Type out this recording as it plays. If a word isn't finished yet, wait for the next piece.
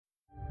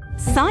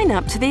Sign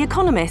up to The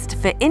Economist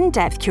for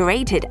in-depth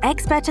curated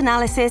expert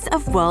analysis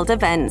of world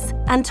events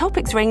and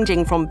topics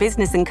ranging from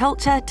business and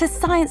culture to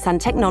science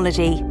and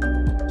technology.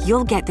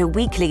 You'll get the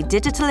weekly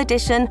digital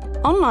edition,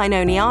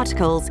 online-only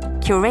articles,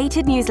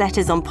 curated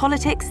newsletters on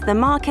politics, the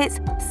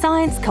markets,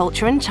 science,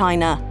 culture and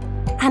China,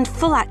 and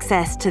full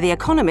access to The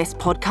Economist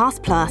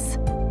Podcast Plus.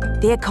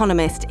 The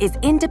Economist is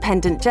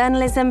independent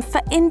journalism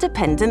for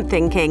independent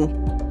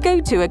thinking.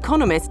 Go to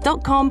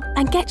economist.com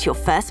and get your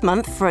first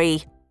month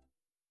free.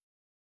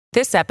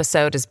 This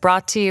episode is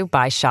brought to you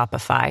by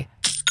Shopify.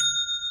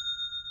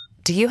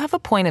 Do you have a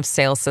point of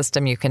sale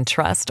system you can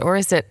trust, or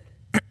is it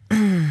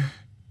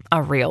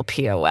a real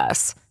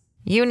POS?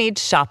 You need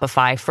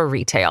Shopify for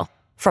retail.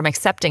 From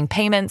accepting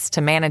payments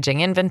to managing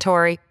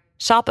inventory,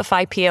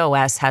 Shopify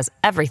POS has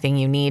everything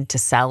you need to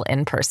sell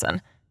in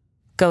person.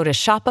 Go to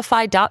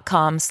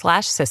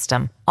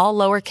shopify.com/system, all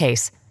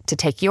lowercase, to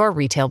take your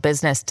retail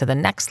business to the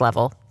next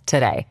level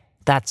today.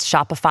 That's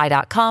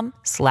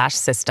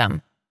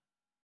shopify.com/system.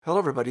 Hello,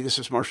 everybody. This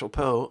is Marshall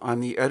Poe. I'm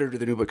the editor of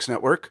the New Books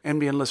Network.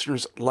 NBN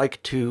listeners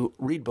like to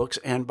read books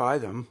and buy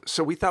them.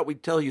 So we thought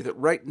we'd tell you that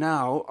right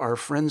now, our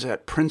friends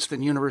at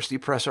Princeton University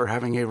Press are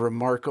having a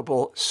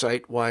remarkable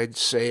site-wide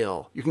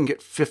sale. You can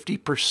get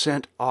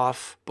 50%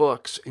 off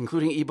books,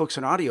 including ebooks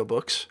and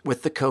audiobooks,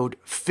 with the code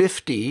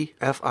 50,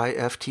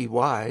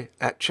 F-I-F-T-Y,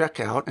 at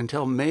checkout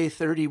until May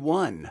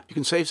 31. You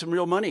can save some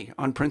real money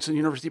on Princeton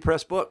University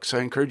Press books. I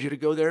encourage you to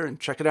go there and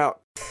check it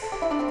out.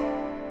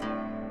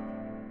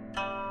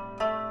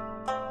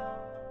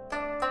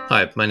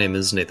 Hi, my name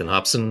is Nathan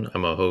Hobson.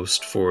 I'm a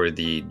host for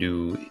the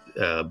New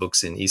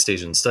Books in East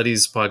Asian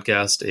Studies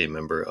podcast, a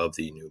member of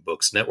the New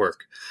Books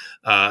Network.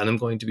 And I'm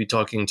going to be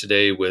talking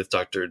today with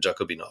Dr.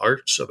 Jacobina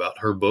Arch about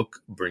her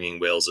book, Bringing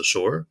Whales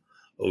Ashore,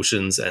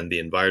 Oceans and the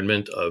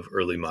Environment of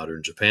Early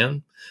Modern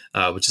Japan,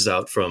 which is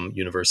out from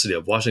University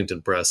of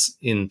Washington Press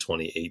in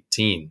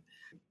 2018.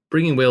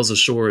 Bringing Whales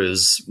Ashore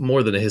is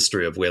more than a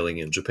history of whaling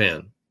in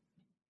Japan.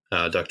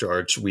 Dr.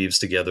 Arch weaves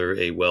together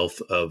a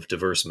wealth of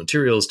diverse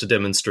materials to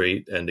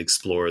demonstrate and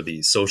explore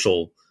the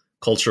social,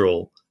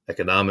 cultural,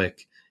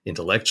 economic,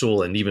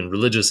 intellectual, and even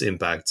religious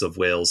impacts of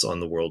whales on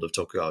the world of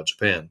Tokugawa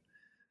Japan.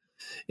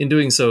 In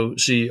doing so,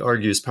 she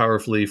argues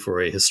powerfully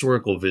for a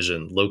historical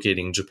vision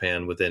locating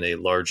Japan within a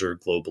larger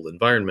global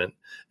environment,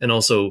 and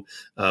also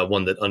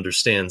one that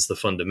understands the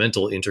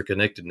fundamental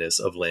interconnectedness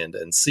of land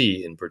and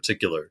sea in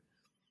particular.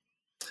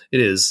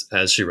 It is,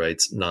 as she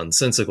writes,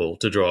 nonsensical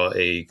to draw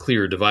a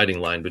clear dividing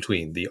line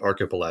between the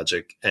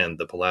archipelagic and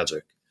the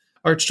pelagic.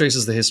 Arch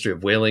traces the history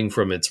of whaling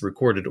from its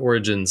recorded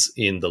origins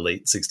in the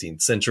late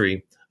 16th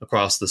century,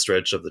 across the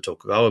stretch of the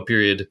Tokugawa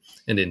period,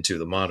 and into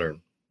the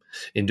modern.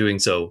 In doing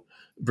so,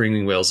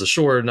 Bringing Whales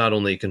Ashore not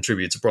only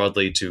contributes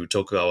broadly to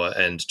Tokugawa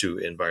and to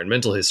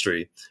environmental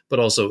history, but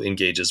also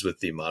engages with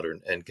the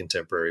modern and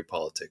contemporary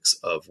politics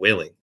of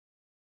whaling.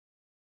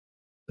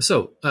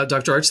 So,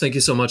 Dr. Arch, thank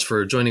you so much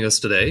for joining us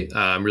today.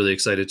 I'm really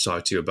excited to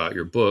talk to you about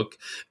your book.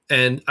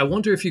 And I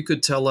wonder if you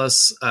could tell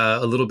us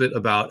a little bit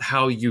about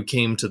how you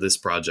came to this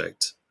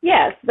project.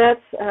 Yes,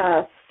 that's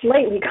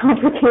slightly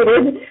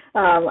complicated.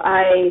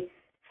 I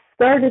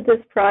started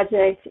this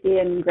project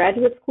in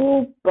graduate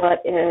school,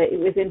 but it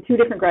was in two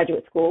different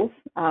graduate schools.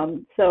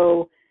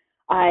 So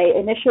I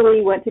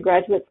initially went to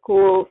graduate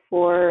school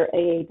for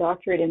a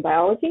doctorate in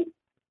biology,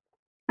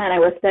 and I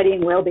was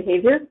studying whale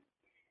behavior.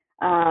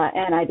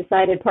 And I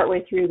decided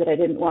partway through that I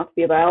didn't want to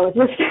be a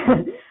biologist.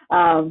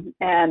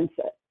 And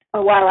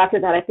a while after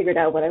that, I figured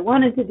out what I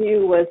wanted to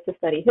do was to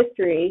study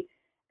history.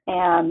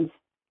 And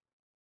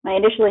I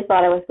initially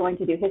thought I was going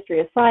to do history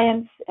of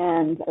science,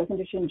 and I was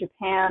interested in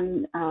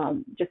Japan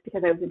just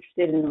because I was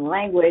interested in the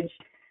language.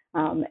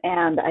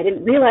 And I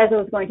didn't realize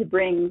I was going to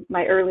bring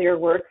my earlier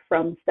work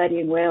from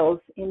studying whales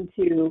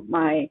into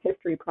my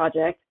history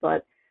project.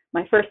 But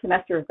my first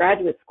semester of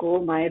graduate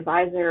school, my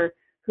advisor,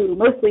 who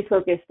mostly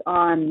focused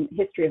on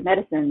history of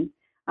medicine,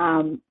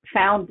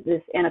 found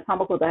this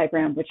anatomical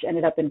diagram, which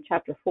ended up in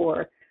chapter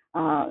 4,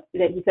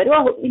 that he said,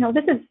 well,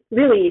 this is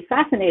really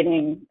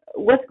fascinating.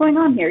 What's going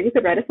on here? You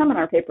could write a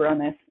seminar paper on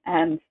this.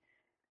 And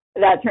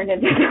that turned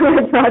into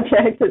a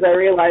project as I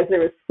realized there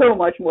was so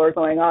much more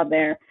going on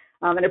there.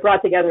 And it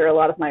brought together a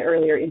lot of my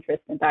earlier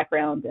interests and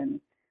background and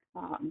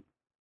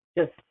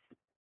just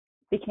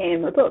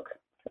became a book.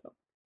 So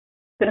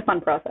it's been a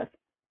fun process.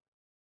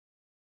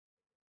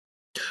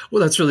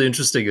 Well, that's really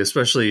interesting,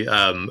 especially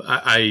I'm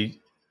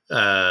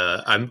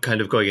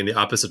kind of going in the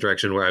opposite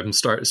direction where I'm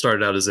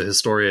started out as a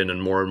historian, and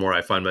more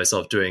I find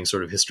myself doing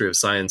sort of history of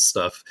science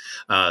stuff.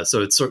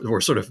 So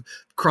we're sort of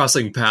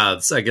crossing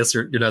paths. I guess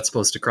you're not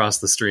supposed to cross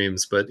the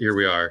streams, but here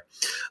we are.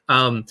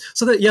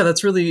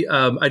 That's really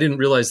I didn't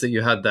realize that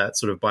you had that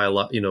sort of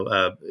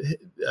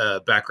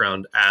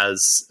background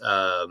as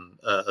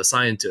a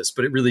scientist,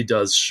 but it really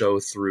does show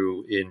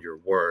through in your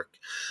work.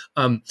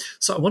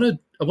 So I want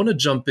to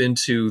jump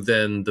into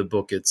then the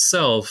book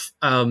itself.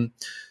 We're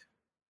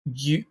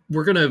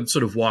going to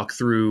sort of walk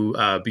through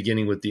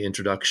beginning with the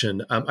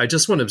introduction. I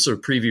just want to sort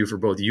of preview for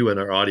both you and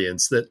our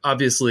audience that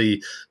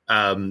obviously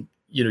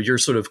you're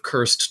sort of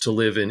cursed to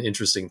live in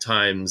interesting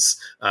times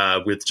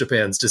with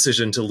Japan's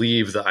decision to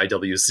leave the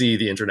IWC,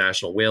 the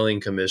International Whaling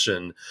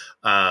Commission,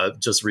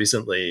 just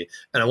recently.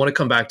 And I want to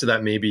come back to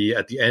that maybe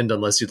at the end,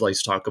 unless you'd like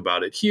to talk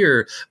about it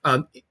here.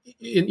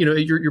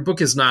 Your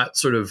book is not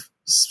sort of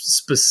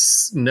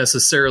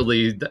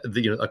necessarily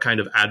a kind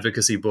of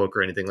advocacy book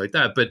or anything like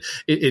that, but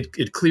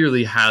it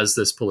clearly has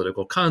this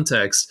political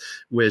context,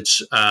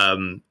 which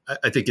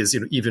I think is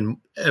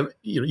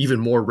even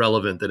more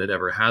relevant than it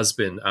ever has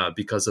been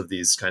because of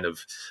these kind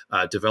of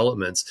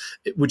developments.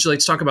 Would you like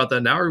to talk about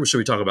that now, or should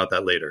we talk about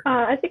that later?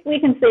 I think we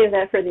can save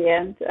that for the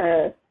end.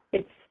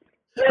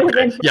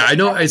 Okay. Yeah, I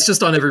know it's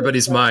just on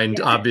everybody's mind,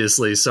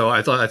 obviously. So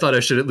I thought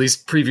I should at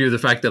least preview the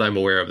fact that I'm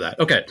aware of that.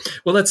 Okay.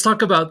 Well, let's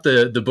talk about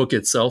the book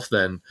itself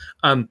then.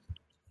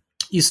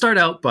 You start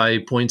out by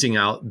pointing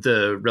out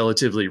the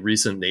relatively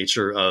recent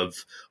nature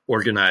of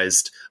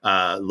organized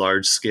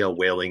large-scale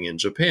whaling in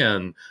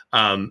Japan,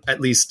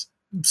 at least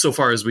so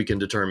far as we can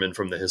determine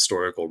from the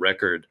historical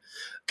record.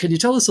 Can you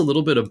tell us a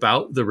little bit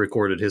about the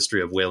recorded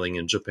history of whaling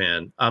in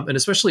Japan, and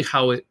especially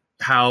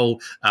how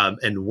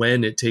and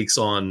when it takes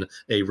on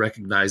a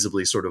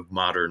recognizably sort of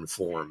modern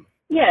form?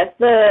 Yes,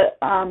 the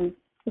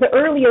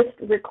earliest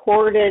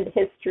recorded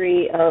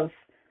history of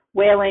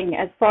whaling,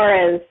 as far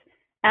as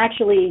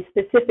actually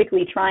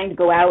specifically trying to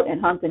go out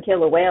and hunt and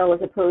kill a whale, as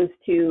opposed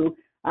to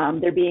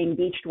there being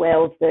beached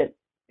whales that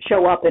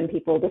show up and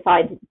people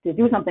decide to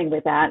do something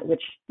with that,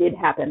 which did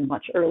happen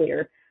much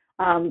earlier,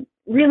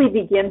 really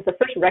begins, the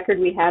first record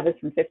we have is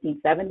from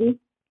 1570.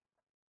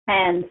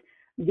 And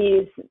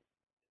these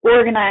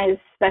organized,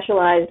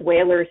 specialized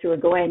whalers who are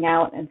going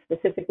out and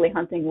specifically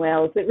hunting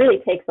whales, it really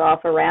takes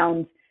off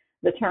around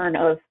the turn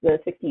of the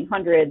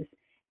 1600s.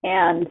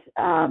 And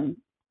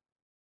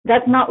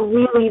that's not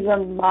really the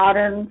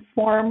modern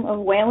form of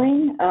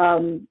whaling.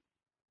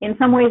 In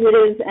some ways it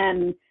is,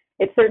 and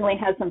it certainly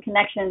has some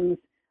connections,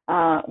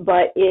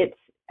 but it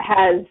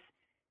has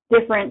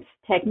different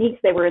techniques.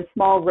 They were in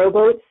small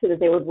rowboats so that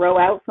they would row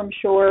out from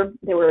shore.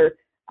 They were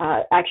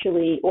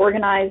actually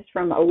organized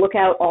from a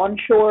lookout on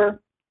shore,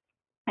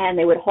 and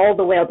they would haul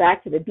the whale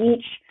back to the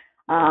beach,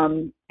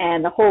 and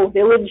the whole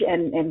village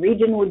and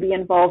region would be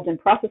involved in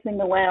processing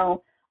the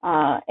whale.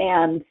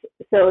 And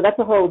so that's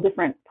a whole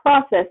different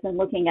process than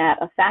looking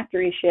at a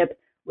factory ship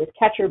with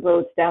catcher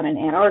boats down in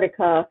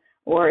Antarctica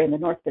or in the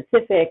North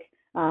Pacific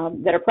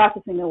that are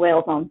processing the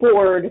whales on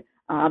board,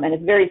 and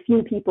it's very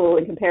few people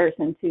in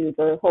comparison to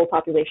the whole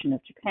population of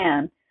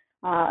Japan.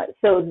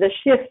 So the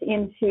shift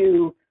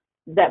into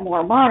that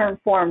more modern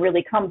form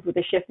really comes with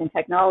a shift in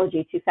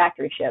technology to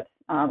factory ships,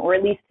 or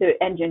at least to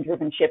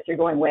engine-driven ships. You're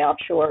going way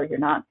offshore. You're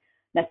not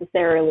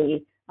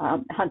necessarily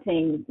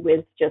hunting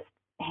with just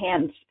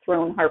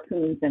hand-thrown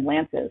harpoons and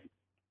lances.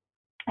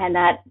 And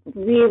that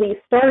really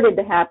started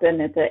to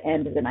happen at the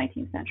end of the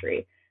 19th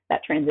century,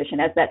 that transition,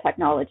 as that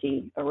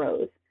technology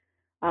arose.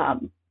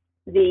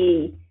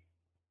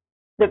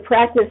 The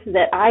practice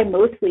that I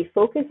mostly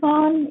focus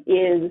on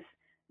is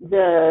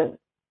the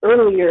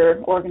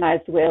earlier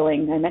organized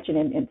whaling I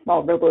mentioned in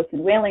small rowboats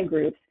and whaling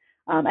groups,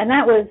 and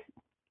that was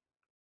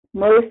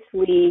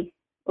mostly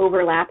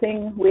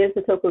overlapping with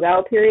the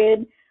Tokugawa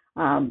period.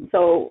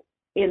 So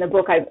in the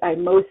book, I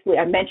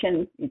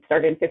mentioned it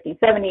started in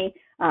 1570,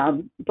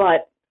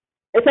 but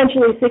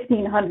essentially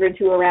 1600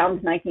 to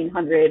around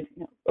 1900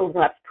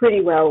 overlaps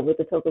pretty well with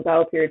the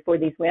Tokugawa period for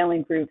these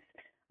whaling groups.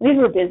 These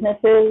were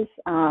businesses,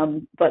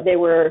 but they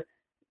were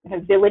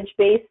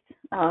village-based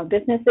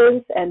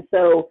businesses, and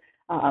so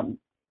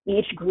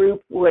each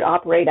group would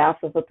operate off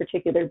of a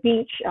particular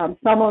beach.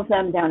 Some of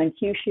them down in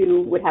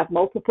Kyushu would have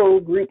multiple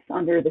groups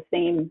under the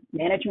same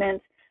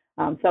management.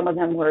 Some of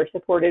them were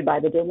supported by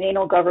the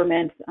domainal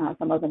government.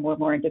 Some of them were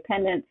more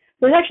independent.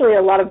 So there's actually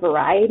a lot of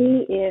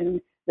variety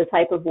in the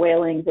type of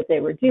whaling that they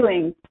were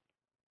doing,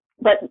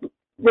 but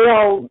they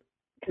all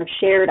kind of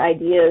shared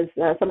ideas.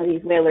 Some of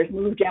these whalers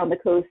moved down the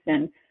coast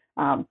and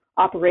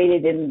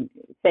operated in,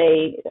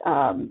 say,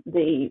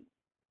 the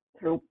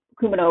sort of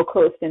Kumano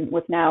coast in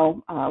what's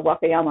now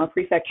Wakayama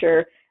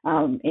Prefecture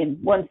in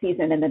one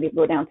season, and then they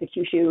go down to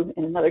Kyushu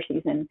in another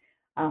season.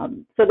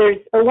 So there's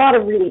a lot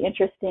of really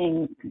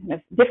interesting kind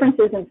of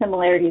differences and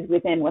similarities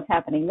within what's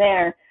happening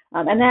there.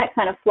 And that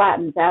kind of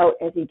flattens out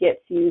as you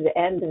get to the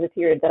end of the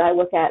period that I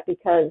look at,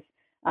 because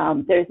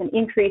there's an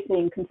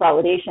increasing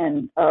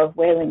consolidation of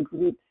whaling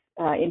groups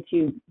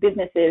into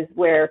businesses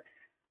where,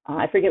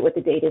 I forget what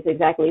the date is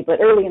exactly, but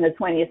early in the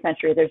 20th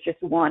century, there's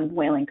just one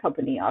whaling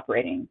company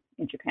operating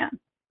in Japan.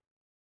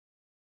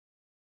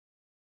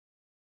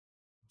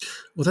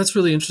 Well, that's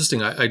really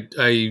interesting.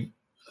 I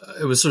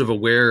was sort of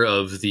aware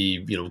of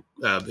the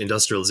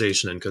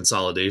industrialization and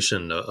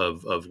consolidation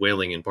of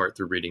whaling in part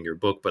through reading your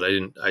book, but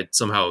I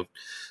somehow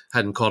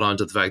hadn't caught on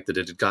to the fact that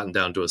it had gotten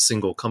down to a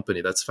single company.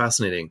 That's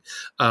fascinating.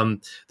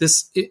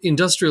 This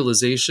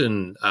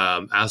industrialization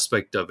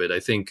aspect of it,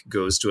 I think,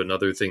 goes to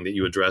another thing that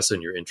you address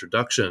in your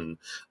introduction,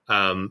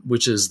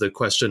 which is the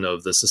question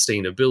of the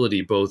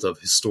sustainability both of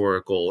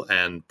historical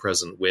and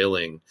present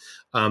whaling.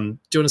 Do you want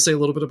to say a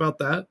little bit about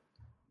that?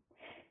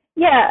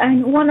 Yeah,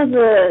 and one of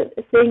the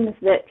things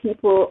that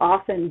people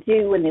often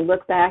do when they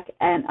look back,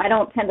 and I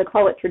don't tend to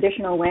call it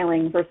traditional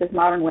whaling versus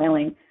modern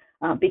whaling,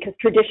 because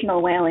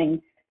traditional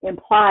whaling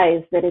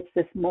implies that it's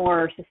this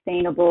more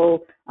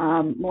sustainable,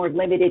 more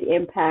limited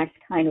impact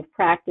kind of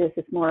practice.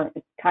 It's more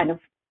kind of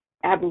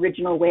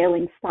Aboriginal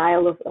whaling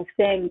style of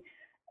thing.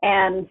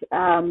 And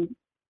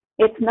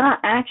it's not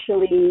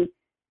actually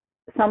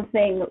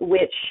something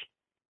which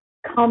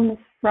comes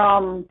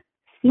from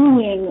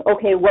seeing,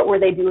 okay, what were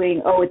they doing?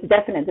 Oh, it's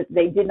definite that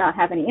they did not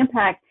have any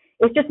impact.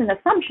 It's just an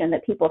assumption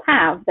that people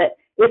have that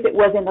if it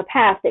was in the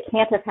past, it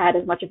can't have had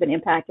as much of an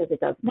impact as it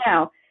does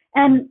now.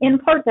 And in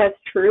part, that's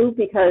true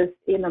because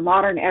in the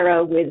modern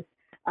era with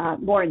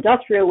more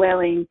industrial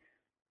whaling,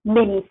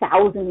 many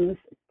thousands,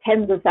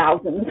 tens of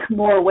thousands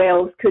more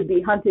whales could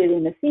be hunted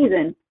in a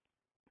season.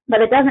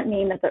 But it doesn't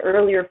mean that the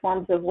earlier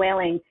forms of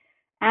whaling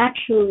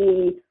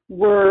actually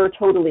were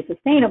totally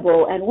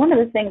sustainable. And one of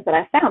the things that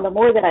I found, the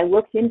more that I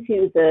looked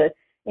into the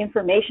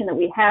information that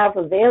we have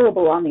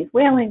available on these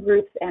whaling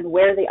groups and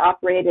where they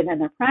operated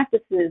and their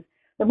practices,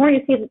 the more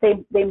you see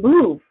that they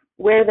move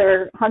where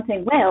they're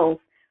hunting whales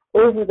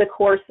over the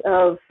course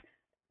of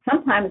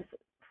sometimes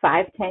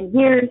 5-10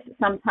 years,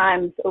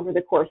 sometimes over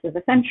the course of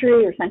a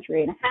century or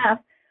century and a half.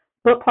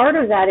 But part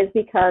of that is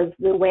because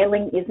the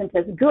whaling isn't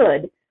as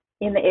good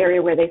in the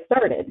area where they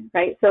started,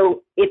 right?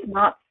 So it's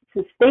not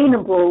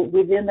sustainable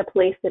within the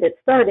place that it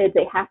started.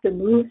 They have to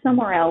move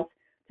somewhere else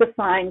to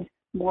find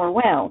more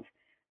whales.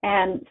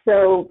 And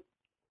so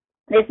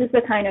this is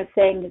the kind of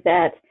thing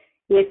that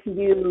if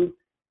you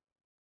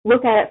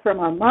look at it from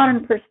a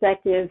modern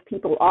perspective,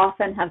 people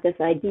often have this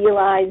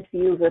idealized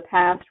view of the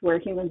past where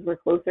humans were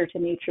closer to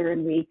nature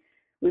and we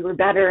were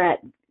better at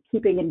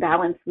keeping in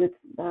balance with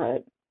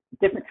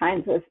different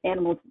kinds of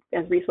animals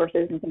as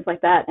resources and things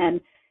like that.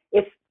 And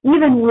if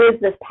even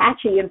with this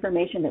patchy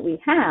information that we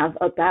have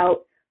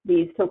about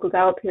these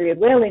Tokugawa period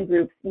whaling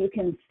groups, you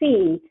can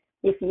see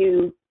if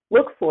you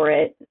look for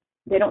it,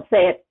 they don't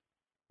say it,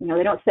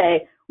 they don't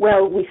say,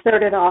 well, we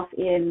started off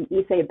in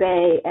Ise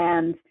Bay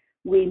and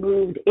we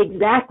moved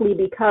exactly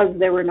because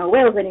there were no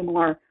whales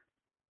anymore,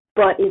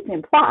 but it's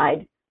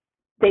implied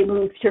they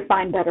moved to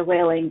find better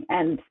whaling,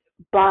 and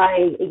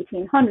by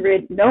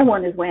 1800, no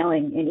one is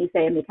whaling in Ise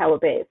and Mikawa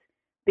Bays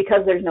because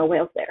there's no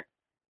whales there.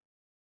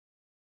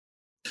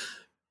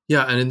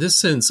 Yeah, and in this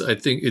sense, I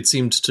think it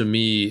seemed to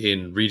me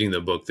in reading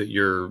the book that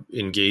you're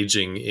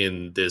engaging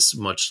in this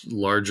much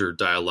larger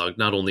dialogue,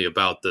 not only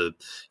about the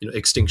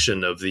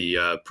extinction of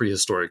the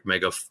prehistoric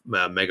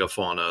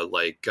megafauna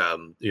like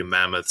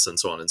mammoths and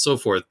so on and so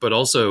forth, but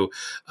also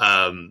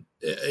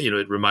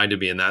it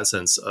reminded me in that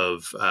sense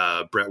of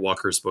Brett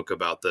Walker's book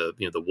about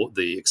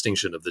the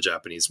extinction of the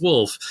Japanese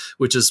wolf,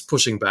 which is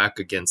pushing back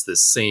against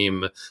this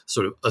same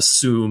sort of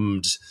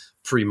assumed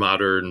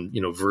pre-modern,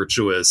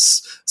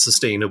 virtuous,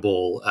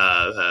 sustainable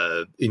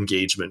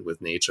engagement with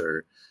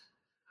nature.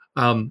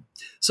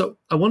 So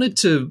I wanted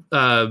to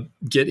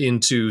get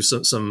into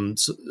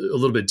a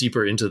little bit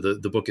deeper into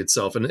the book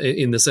itself, and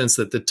in the sense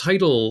that the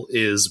title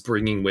is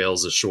Bringing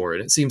Whales Ashore.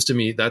 And it seems to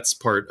me that's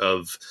part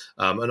of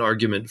an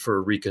argument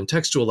for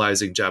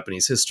recontextualizing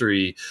Japanese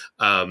history,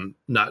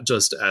 not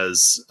just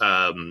as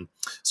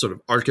sort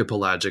of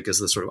archipelagic as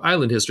the sort of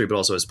island history, but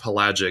also as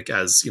pelagic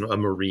as a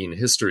marine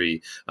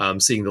history,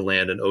 seeing the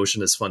land and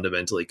ocean as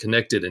fundamentally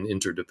connected and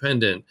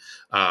interdependent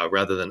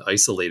rather than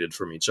isolated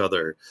from each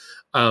other.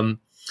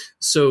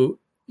 So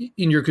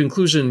in your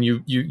conclusion,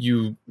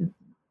 you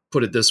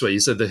put it this way. You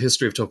said the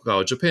history of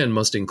Tokugawa Japan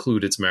must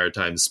include its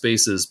maritime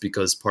spaces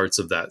because parts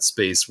of that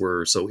space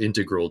were so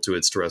integral to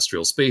its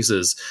terrestrial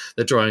spaces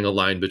that drawing a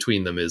line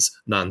between them is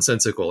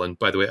nonsensical. And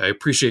by the way, I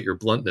appreciate your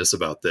bluntness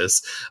about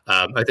this.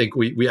 I think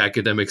we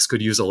academics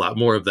could use a lot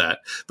more of that.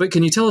 But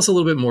can you tell us a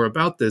little bit more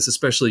about this,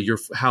 especially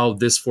how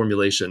this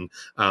formulation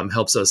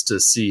helps us to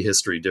see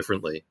history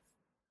differently?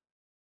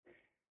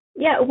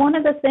 Yeah, one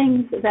of the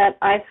things that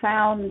I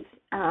found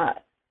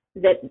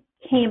that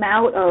came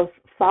out of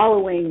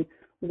following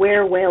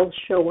where whales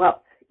show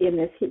up in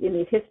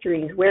these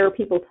histories, where are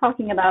people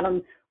talking about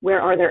them,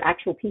 where are there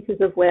actual pieces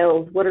of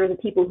whales, what are the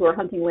people who are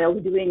hunting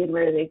whales doing and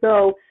where do they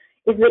go,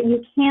 is that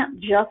you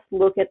can't just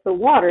look at the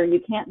water, you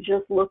can't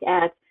just look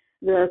at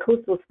the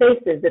coastal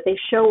spaces, that they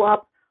show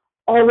up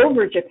all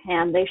over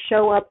Japan, they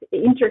show up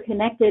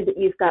interconnected.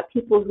 You've got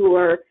people who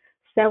are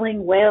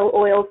selling whale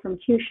oil from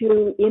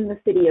Kyushu in the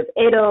city of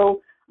Edo.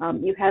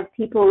 You have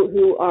people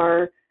who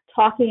are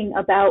talking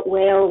about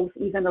whales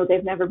even though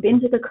they've never been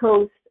to the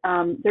coast.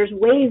 There's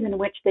ways in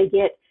which they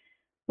get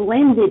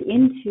blended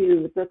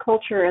into the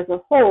culture as a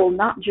whole,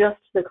 not just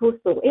the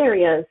coastal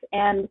areas.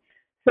 And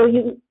so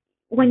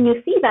when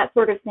you see that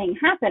sort of thing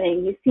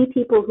happening, you see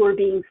people who are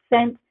being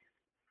sent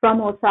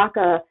from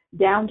Osaka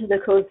down to the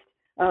coast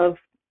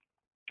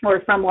or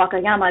from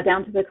Wakayama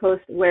down to the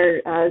coast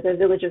where the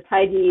village of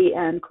Taiji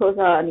and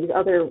Koza and these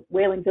other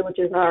whaling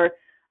villages are.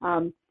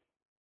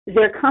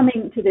 They're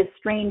coming to this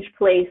strange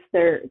place.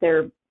 They're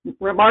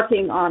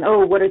remarking on,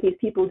 oh, what are these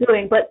people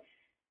doing? But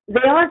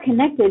they are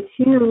connected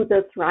to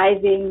the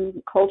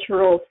thriving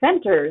cultural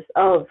centers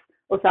of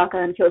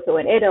Osaka and Kyoto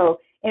and Edo.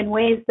 in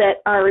ways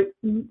that our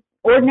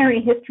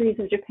ordinary histories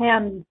of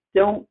Japan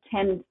don't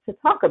tend to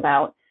talk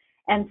about.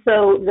 And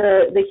so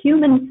the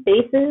human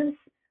spaces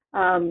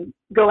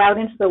go out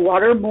into the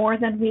water more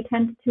than we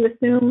tend to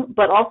assume,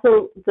 but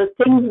also the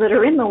things that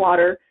are in the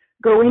water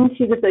go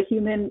into the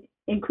human,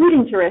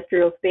 including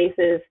terrestrial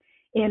spaces,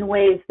 in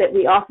ways that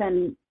we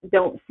often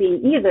don't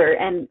see either.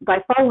 And by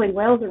following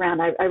whales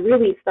around, I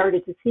really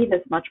started to see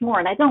this much more.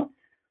 And I don't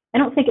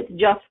think it's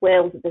just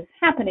whales that this is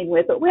happening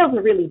with, but whales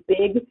are really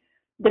big.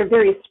 They're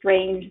very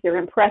strange. They're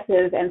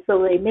impressive. And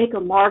so they make a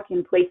mark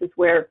in places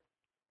where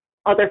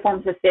other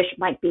forms of fish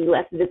might be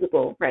less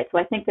visible, right? So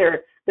I think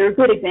they're a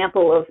good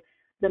example of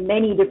the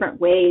many different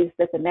ways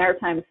that the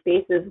maritime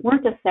spaces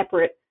weren't a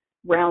separate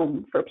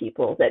realm for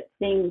people, that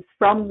things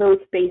from those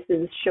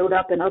spaces showed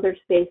up in other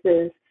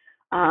spaces.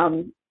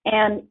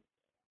 And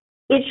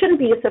it shouldn't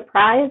be a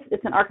surprise.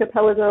 It's an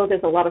archipelago.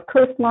 There's a lot of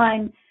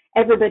coastline.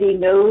 Everybody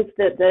knows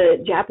that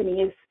the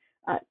Japanese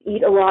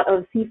eat a lot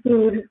of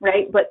seafood,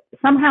 right? But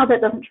somehow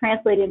that doesn't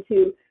translate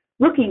into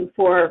looking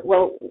for,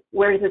 well,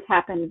 where does this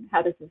happen?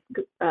 How does this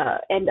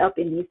end up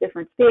in these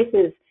different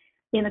spaces?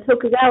 In the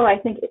Tokugawa, I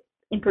think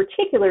in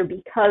particular,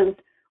 because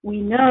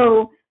we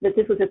know that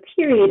this was a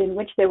period in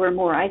which they were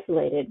more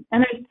isolated.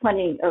 And there's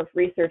plenty of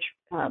research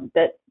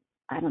that,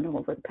 I don't know,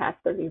 over the past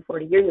 30 or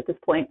 40 years at this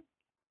point,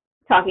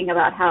 talking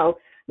about how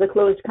the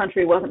closed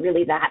country wasn't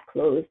really that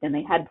closed and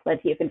they had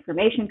plenty of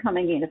information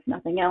coming in, if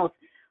nothing else.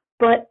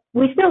 But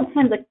we still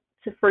tend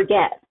to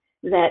forget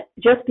that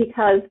just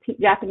because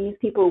Japanese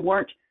people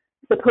weren't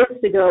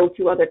supposed to go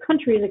to other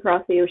countries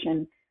across the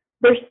ocean,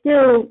 they're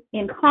still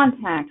in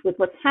contact with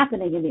what's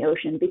happening in the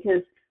ocean,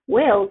 because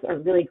whales are a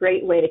really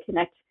great way to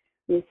connect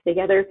these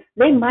together.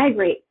 They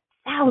migrate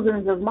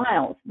thousands of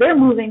miles. They're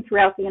moving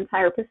throughout the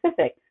entire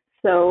Pacific.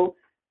 So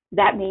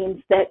that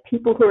means that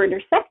people who are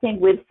intersecting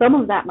with some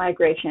of that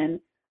migration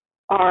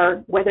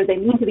are, whether they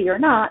mean to be or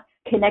not,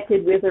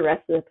 connected with the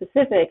rest of the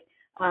Pacific.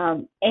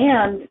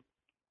 And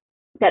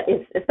that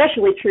is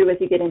especially true as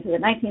you get into the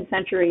 19th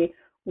century,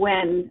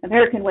 when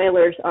American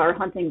whalers are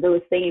hunting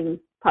those same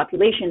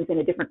populations in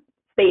a different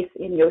space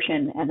in the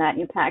ocean, and that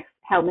impacts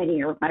how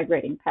many are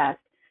migrating past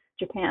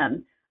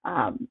Japan.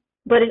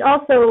 But it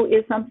also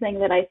is something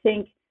that I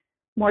think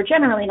more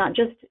generally, not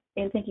just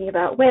in thinking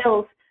about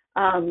whales,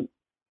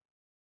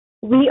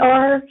 we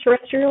are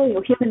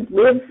terrestrial. Humans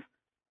live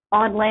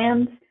on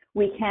land.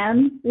 We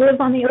can live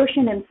on the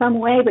ocean in some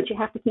way, but you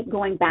have to keep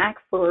going back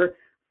for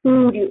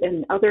food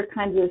and other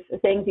kinds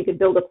of things. You could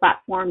build a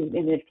platform,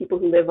 and there's people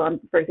who live on,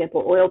 for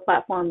example, oil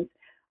platforms,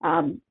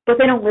 but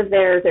they don't live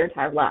there their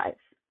entire lives,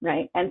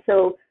 right? And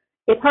so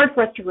it's hard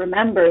for us to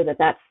remember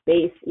that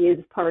space is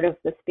part of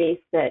the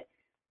space that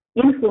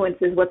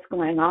influences what's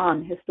going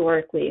on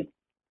historically.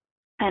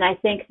 And I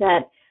think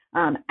that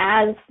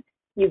as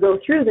you go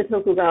through the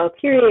Tokugawa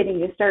period and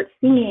you start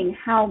seeing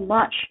how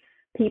much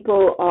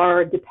people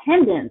are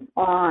dependent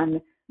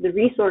on the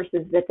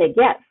resources that they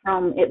get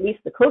from at least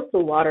the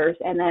coastal waters,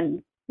 and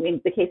then in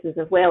the cases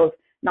of whales,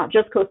 not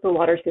just coastal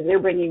waters, because they're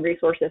bringing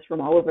resources from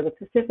all over the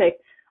Pacific,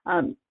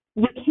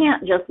 you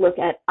can't just look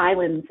at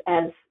islands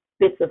as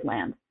bits of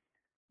land.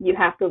 You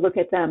have to look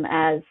at them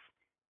as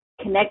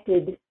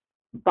connected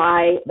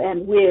by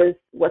and with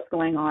what's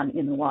going on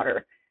in the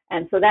water.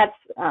 And so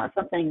that's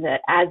something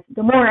that, as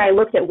the more I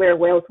looked at where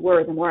whales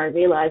were, the more I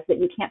realized that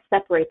you can't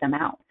separate them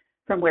out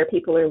from where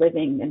people are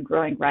living and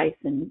growing rice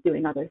and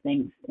doing other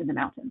things in the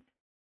mountains.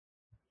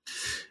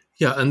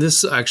 Yeah, and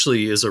this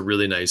actually is a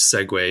really nice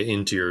segue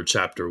into your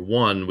chapter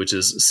 1, which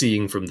is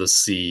Seeing from the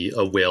Sea,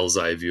 a Whale's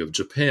Eye View of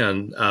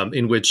Japan,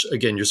 in which,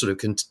 again, you're sort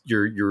of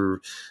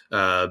you're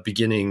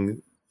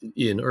beginning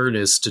in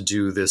earnest to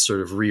do this sort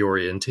of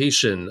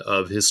reorientation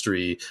of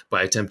history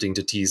by attempting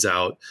to tease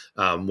out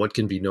what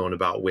can be known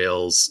about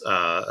whales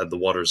and the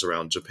waters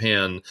around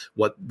Japan,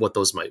 what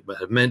those might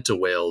have meant to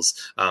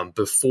whales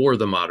before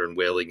the modern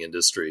whaling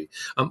industry.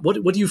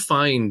 What do you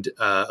find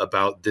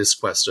about this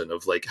question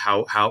of like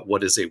how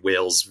what is a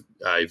whale's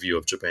eye view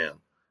of Japan?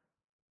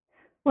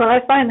 Well, I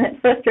find that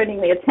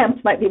frustratingly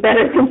attempts might be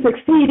better than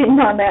succeeding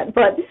on that,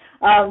 but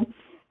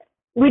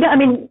we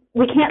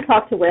can't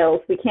talk to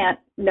whales. We can't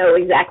know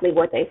exactly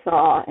what they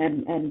saw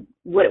and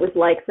what it was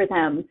like for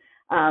them.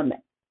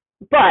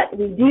 But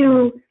we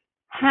do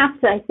have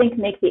to, I think,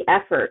 make the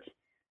effort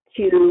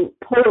to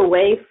pull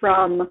away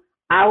from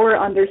our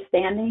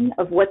understanding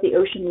of what the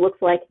ocean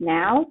looks like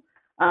now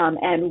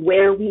and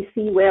where we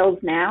see whales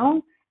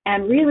now,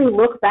 and really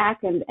look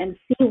back and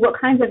see what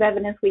kinds of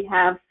evidence we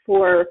have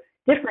for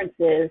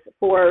differences,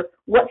 for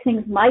what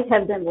things might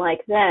have been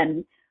like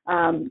then.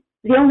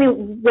 The only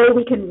way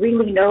we can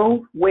really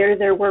know where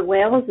there were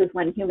whales is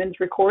when humans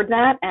record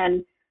that,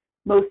 and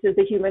most of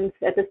the humans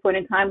at this point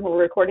in time who are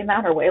recording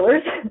that are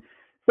whalers.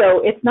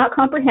 So it's not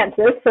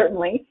comprehensive,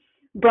 certainly,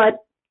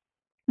 but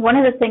one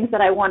of the things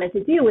that I wanted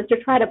to do was to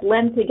try to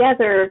blend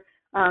together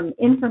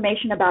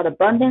information about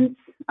abundance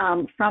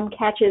from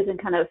catches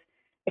and kind of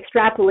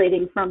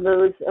extrapolating from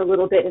those a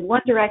little bit in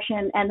one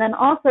direction, and then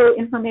also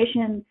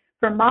information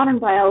from modern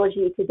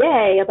biology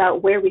today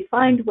about where we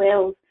find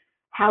whales,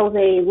 how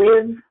they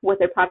live, what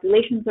their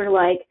populations are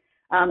like,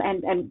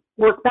 and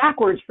work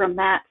backwards from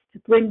that to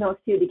bring those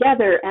two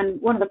together.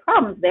 And one of the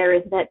problems there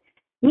is that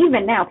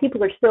even now,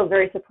 people are still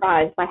very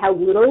surprised by how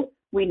little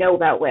we know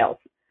about whales.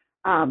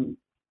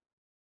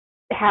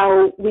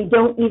 How we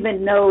don't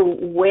even know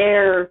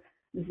where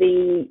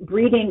the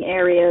breeding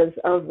areas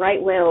of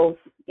right whales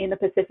in the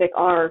Pacific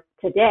are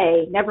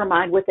today, never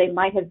mind what they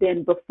might have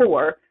been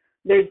before.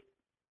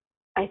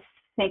 I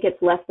think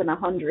it's less than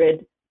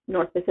 100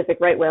 North Pacific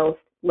right whales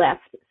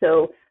left.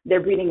 So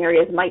their breeding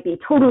areas might be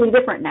totally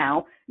different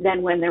now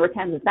than when there were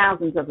tens of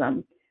thousands of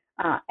them.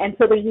 And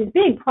so there's these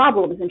big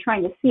problems in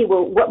trying to see,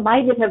 well, what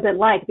might it have been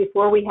like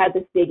before we had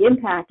this big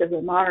impact of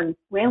the modern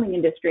whaling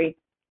industry?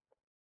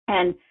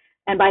 And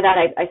by that,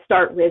 I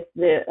start with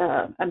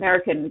the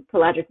American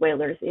pelagic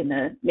whalers in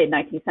the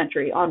mid-19th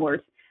century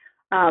onwards.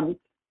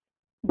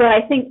 But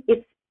I think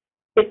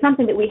it's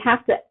something that we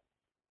have to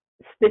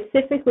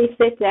specifically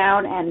sit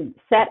down and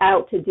set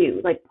out to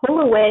do, like pull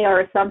away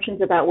our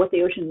assumptions about what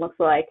the ocean looks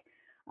like.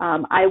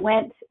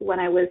 When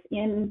I was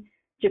in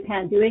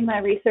Japan doing my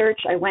research,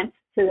 I went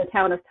to the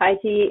town of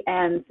Taiji,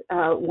 and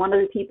one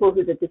of the people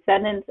who's a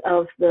descendant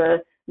of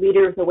the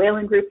leader of the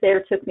whaling group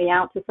there took me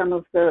out to some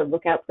of the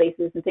lookout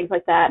places and things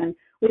like that. And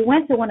we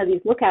went to one of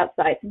these lookout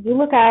sites, and you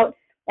look out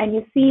and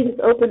you see this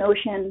open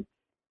ocean,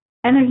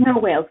 and there's no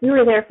whales. We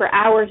were there for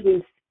hours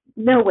with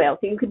no whales.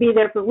 You could be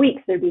there for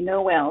weeks, there'd be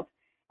no whales.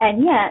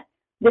 And yet,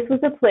 this was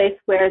a place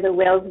where the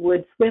whales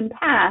would swim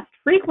past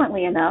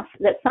frequently enough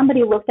that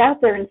somebody looked out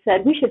there and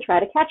said, we should try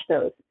to catch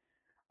those.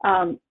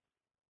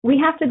 We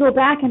have to go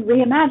back and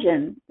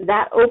reimagine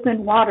that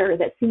open water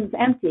that seems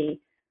empty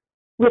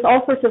with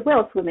all sorts of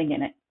whales swimming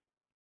in it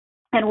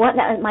and what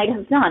that might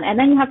have done. And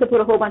then you have to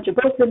put a whole bunch of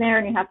boats in there,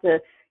 and you have to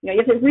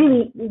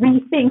really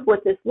rethink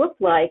what this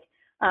looked like.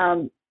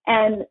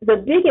 And the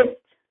biggest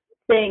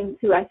thing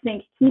to, I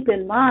think, keep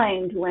in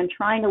mind when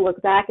trying to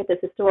look back at this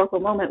historical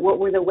moment, what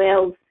were the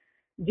whales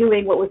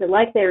doing, what was it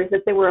like there, is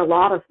that there were a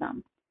lot of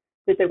them,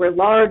 that there were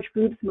large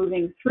groups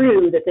moving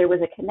through, that there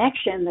was a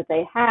connection that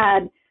they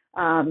had,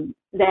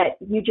 that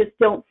you just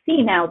don't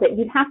see now, that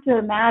you'd have to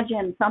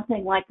imagine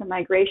something like the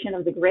migration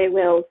of the gray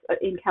whales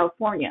in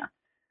California,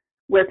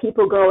 where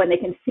people go and they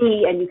can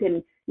see and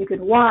you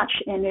can watch,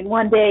 and in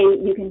one day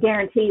you can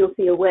guarantee you'll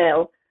see a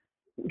whale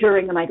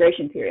during the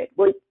migration period.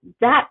 Well,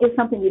 that is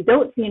something you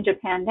don't see in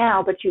Japan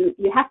now, but you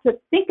have to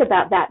think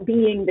about that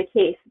being the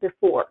case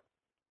before.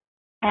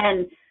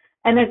 And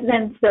there's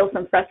then still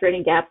some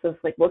frustrating gaps of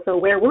like, well, so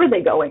where were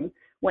they going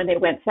when they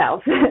went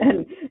south,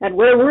 and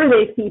where were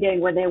they feeding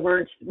when they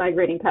weren't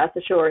migrating past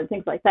the shore and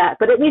things like that.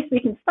 But at least we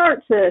can start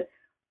to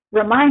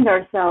remind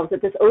ourselves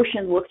that this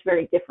ocean looked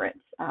very different,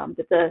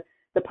 that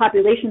the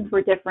populations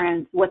were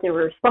different, what they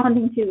were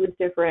responding to was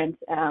different.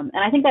 And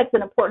I think that's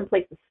an important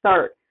place to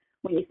start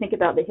when you think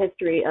about the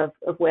history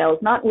of whales,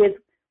 not with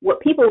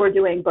what people were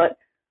doing, but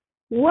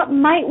what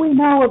might we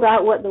know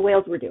about what the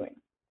whales were doing?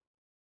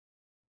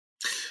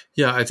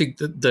 Yeah, I think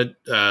that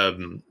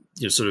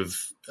sort of,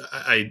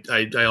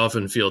 I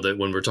often feel that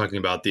when we're talking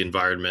about the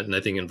environment, and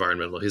I think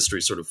environmental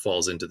history sort of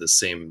falls into the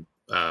same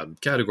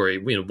category.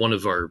 One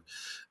of our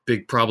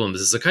big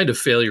problems is a kind of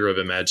failure of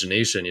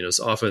imagination.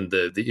 So often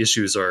the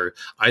issues are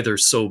either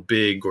so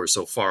big or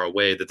so far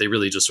away that they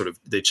really just sort of,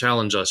 they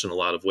challenge us in a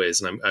lot of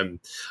ways. And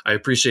I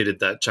appreciated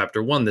that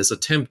chapter 1, this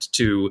attempt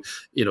to,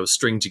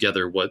 string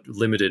together what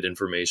limited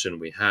information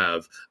we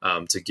have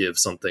to give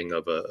something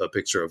of a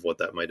picture of what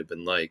that might have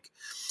been like.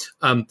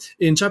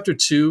 In chapter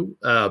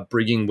 2,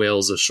 bringing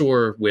whales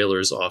ashore,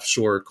 whalers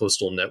offshore,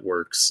 coastal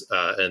networks,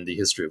 and the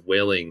history of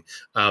whaling,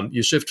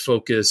 you shift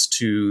focus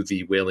to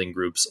the whaling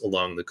groups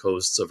along the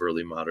coasts of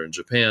early modern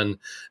Japan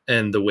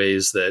and the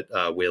ways that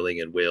whaling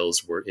and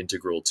whales were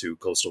integral to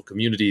coastal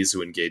communities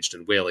who engaged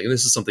in whaling. And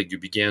this is something you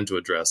began to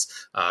address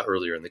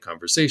earlier in the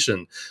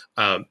conversation.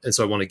 And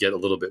so I want to get a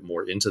little bit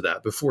more into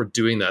that. Before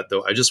doing that,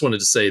 though, I just wanted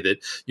to say that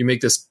you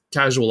make this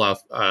casual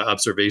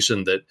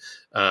observation that,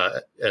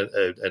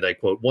 and I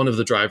quote, one of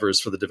the drivers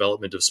for the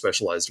development of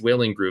specialized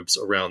whaling groups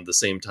around the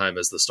same time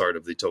as the start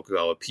of the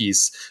Tokugawa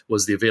peace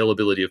was the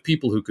availability of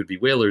people who could be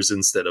whalers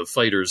instead of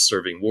fighters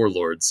serving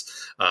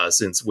warlords,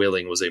 since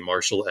whaling was a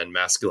martial and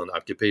masculine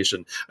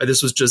occupation.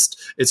 It's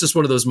just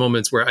one of those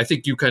moments where I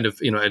think you kind of,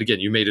 and again,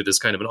 you made it as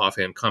kind of an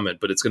offhand comment,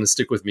 but it's going to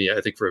stick with me,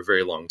 I think, for a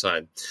very long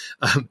time.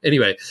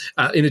 Anyway,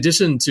 in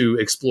addition to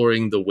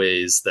exploring the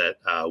ways that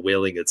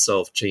whaling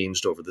itself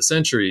changed over the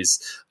centuries,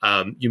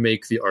 you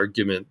make the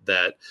argument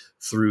that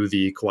through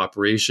the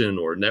cooperation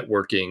or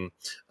networking,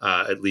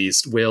 at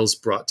least, whales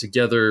brought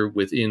together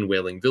within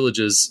whaling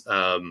villages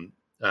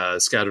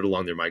scattered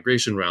along their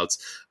migration routes,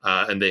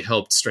 and they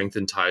helped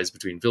strengthen ties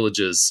between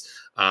villages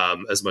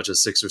as much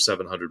as 600 or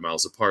 700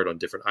 miles apart on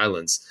different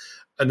islands.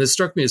 And this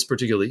struck me as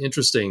particularly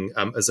interesting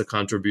as a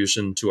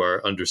contribution to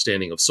our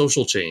understanding of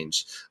social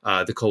change,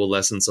 the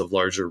coalescence of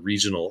larger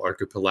regional,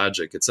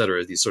 archipelagic, et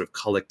cetera, these sort of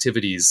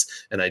collectivities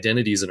and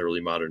identities in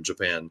early modern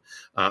Japan,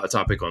 a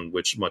topic on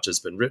which much has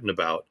been written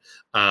about,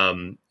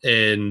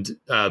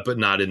 but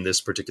not in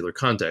this particular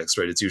context,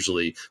 right? It's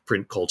usually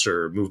print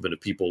culture, movement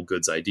of people,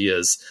 goods,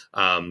 ideas,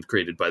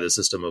 created by the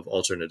system of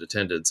alternate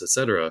attendance, et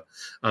cetera.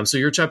 So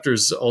your chapter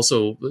is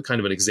also kind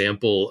of an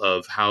example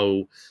of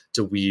how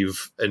to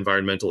weave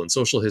environmental and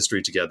social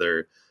history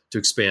together to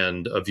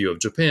expand a view of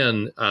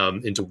Japan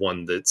into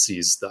one that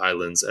sees the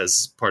islands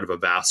as part of a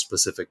vast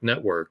Pacific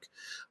network.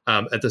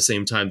 At the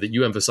same time that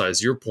you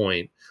emphasize your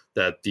point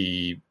that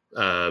the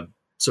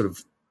sort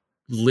of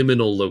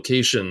liminal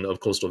location of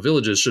coastal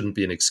villages shouldn't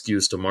be an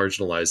excuse to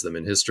marginalize them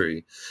in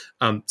history.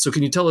 So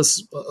can you tell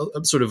us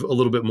sort of a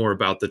little bit more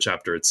about the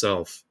chapter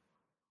itself?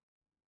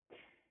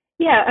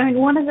 Yeah, I mean,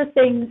 one of the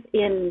things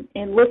in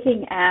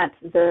looking at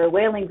the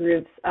whaling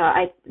groups,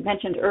 I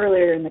mentioned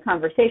earlier in the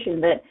conversation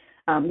that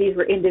these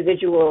were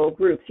individual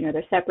groups,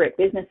 they're separate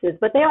businesses,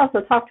 but they also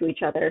talk to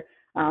each other.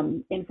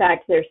 In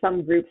fact, there's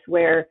some groups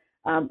where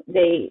in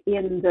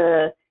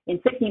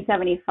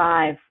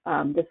 1675,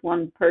 this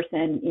one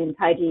person in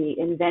Taiji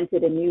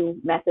invented a new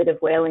method of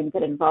whaling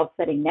that involved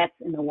setting nets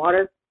in the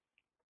water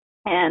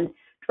and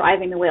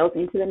driving the whales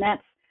into the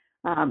nets.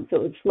 So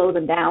it would slow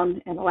them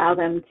down and allow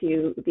them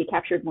to be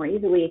captured more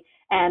easily.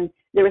 And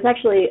there was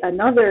actually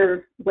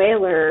another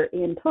whaler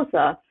in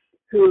Tosa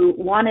who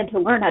wanted to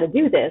learn how to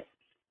do this.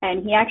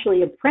 And he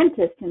actually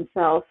apprenticed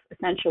himself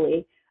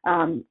essentially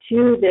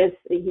to this.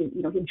 He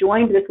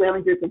joined this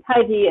whaling group in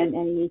Taiji and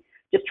he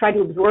just tried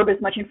to absorb as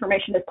much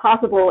information as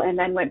possible and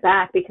then went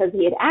back because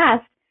he had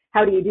asked,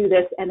 how do you do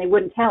this? And they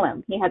wouldn't tell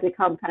him. He had to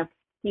come kind of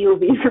steal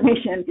the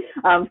information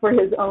for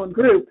his own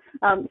group.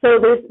 So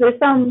there's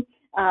some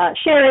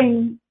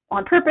sharing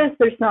on purpose,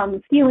 there's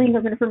some stealing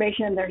of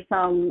information, there's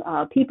some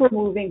people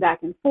moving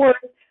back and forth.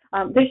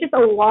 There's just a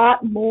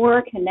lot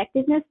more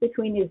connectedness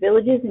between these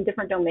villages in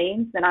different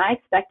domains than I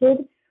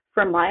expected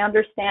from my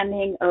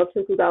understanding of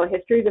Tokugawa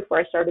history before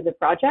I started the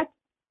project.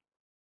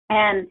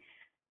 And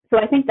so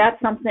I think that's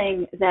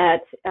something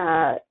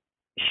that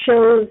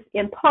shows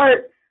in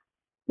part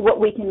what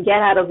we can get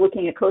out of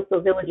looking at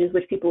coastal villages,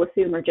 which people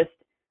assume are just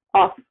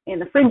off in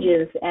the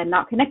fringes and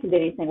not connected to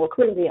anything. Well,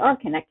 clearly they are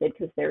connected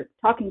because they're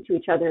talking to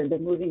each other, they're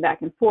moving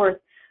back and forth.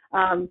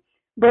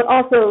 But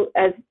also,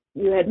 as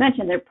you had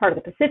mentioned, they're part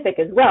of the Pacific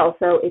as well.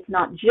 So it's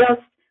not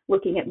just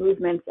looking at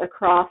movements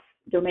across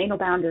domainal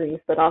boundaries,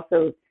 but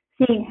also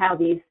seeing how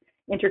these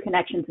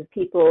interconnections of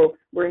people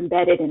were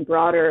embedded in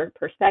broader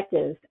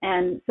perspectives.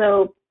 And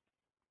so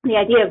the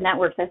idea of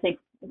networks, I think,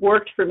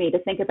 worked for me to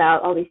think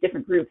about all these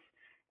different groups.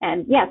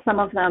 And yeah, some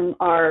of them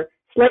are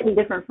slightly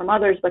different from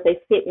others, but they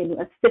fit in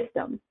a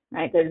system,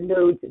 right? They're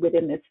nodes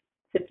within this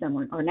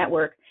system or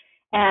network.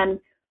 And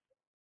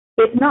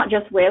it's not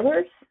just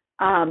whalers.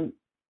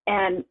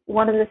 And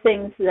one of the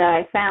things that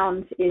I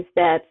found is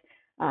that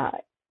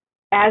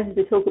as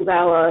the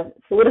Tokugawa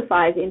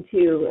solidifies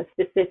into a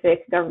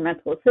specific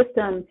governmental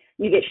system,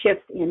 you get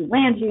shifts in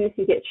land use,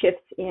 you get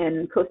shifts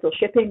in coastal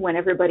shipping when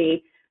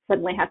everybody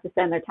suddenly has to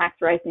send their tax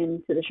rights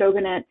into the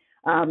shogunate.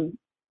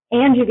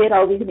 And you get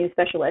all these new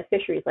specialized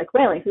fisheries like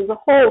whaling. So there's a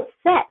whole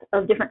set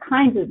of different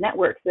kinds of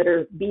networks that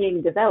are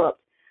being developed.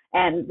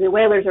 And the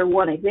whalers are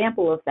one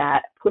example of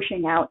that,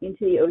 pushing out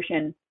into the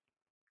ocean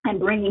and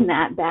bringing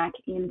that back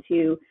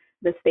into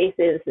the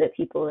spaces that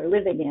people are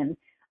living in.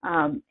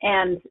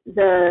 And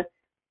the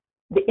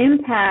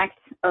impact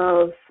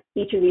of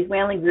each of these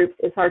whaling groups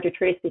is hard to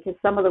trace because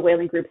some of the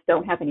whaling groups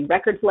don't have any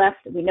records left.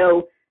 We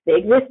know they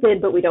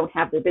existed, but we don't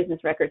have their business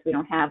records. We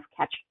don't have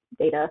catch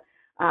data.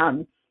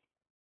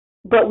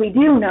 But we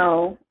do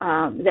know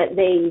that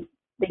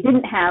they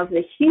didn't have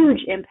the huge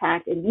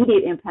impact,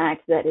 immediate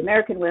impact that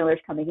American whalers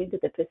coming into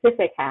the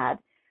Pacific had.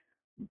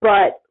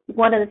 But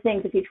one of the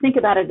things, if you think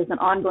about it as an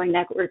ongoing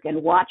network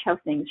and watch how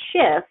things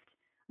shift,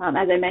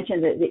 as I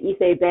mentioned, the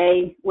Ise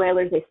Bay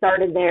whalers, they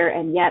started there,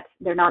 and yet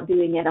they're not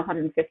doing it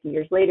 150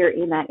 years later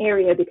in that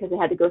area because they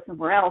had to go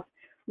somewhere else.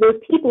 Those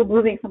people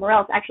moving somewhere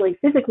else actually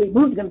physically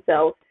moved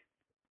themselves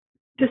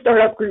to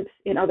start up groups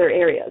in other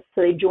areas.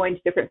 So they joined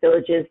different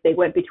villages, they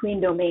went between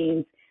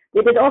domains,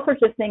 they did all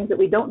sorts of things that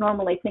we don't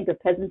normally think of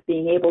peasants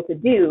being able to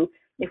do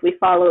if we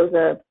follow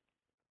the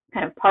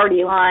kind of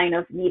party line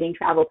of needing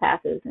travel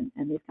passes and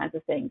these kinds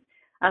of things.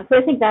 So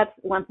I think that's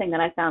one thing that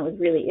I found was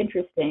really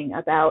interesting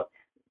about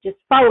just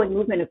following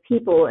movement of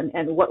people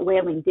and what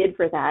whaling did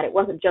for that. It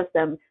wasn't just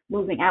them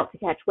moving out to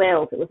catch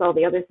whales, it was all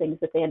the other things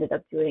that they ended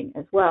up doing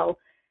as well.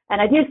 And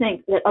I do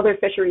think that other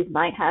fisheries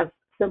might have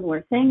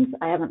similar things.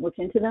 I haven't looked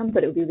into them,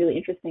 but it would be really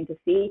interesting to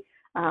see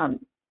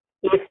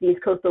if these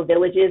coastal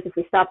villages, if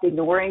we stopped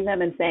ignoring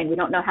them and saying we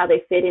don't know how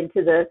they fit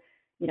into the,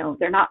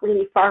 they're not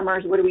really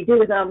farmers, what do we do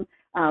with them?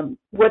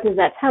 What does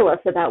that tell us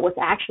about what's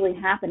actually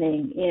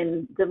happening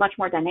in the much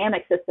more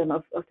dynamic system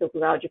of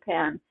Tokugawa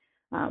Japan?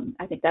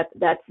 I think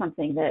that's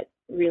something that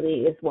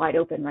really is wide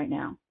open right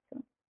now.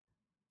 So.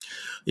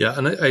 Yeah,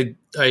 and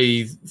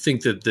I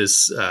think that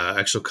this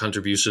actual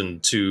contribution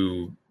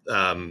to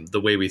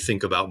the way we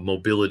think about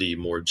mobility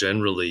more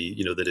generally,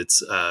 that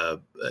it's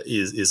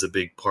is a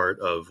big part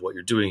of what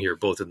you're doing here,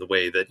 both in the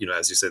way that,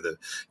 as you say,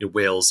 the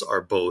whales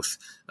are both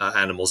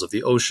animals of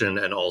the ocean,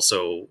 and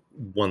also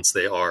once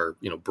they are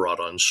brought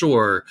on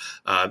shore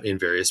in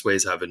various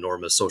ways have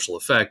enormous social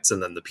effects,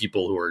 and then the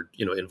people who are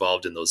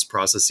involved in those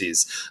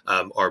processes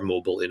are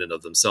mobile in and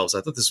of themselves.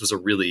 I thought this was a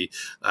really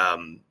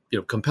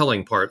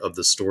compelling part of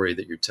the story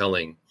that you're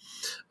telling.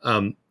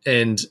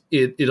 And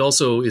it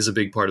also is a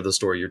big part of the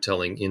story you're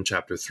telling in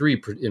chapter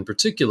 3 in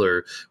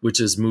particular, which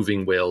is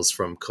moving whales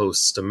from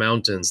coasts to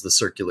mountains, the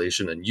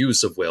circulation and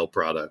use of whale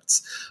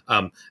products.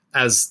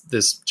 As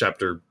this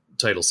chapter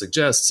title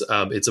suggests,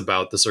 it's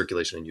about the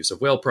circulation and use of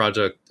whale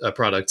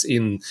products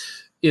in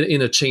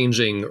a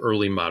changing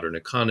early modern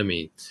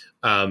economy.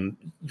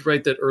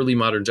 Right, that early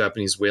modern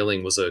Japanese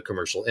whaling was a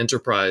commercial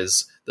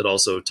enterprise that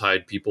also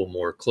tied people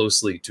more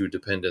closely to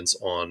dependence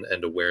on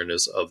and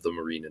awareness of the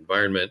marine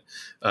environment.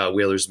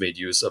 Whalers made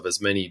use of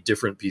as many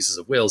different pieces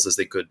of whales as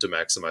they could to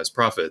maximize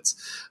profits.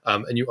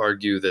 And you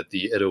argue that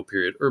the Edo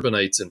period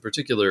urbanites in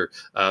particular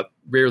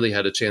rarely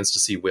had a chance to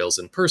see whales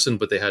in person,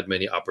 but they had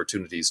many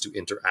opportunities to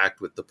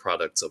interact with the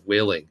products of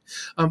whaling.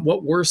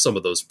 What were some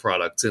of those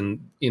products,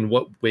 and in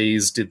what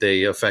ways did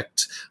they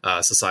affect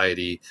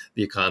society,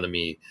 the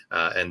economy,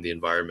 and the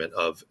environment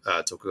of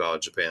Tokugawa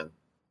Japan?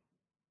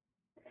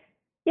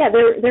 Yeah,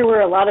 there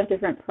were a lot of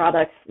different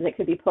products that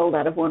could be pulled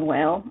out of one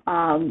whale.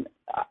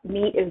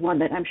 Meat is one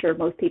that I'm sure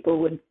most people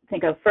would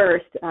think of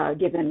first,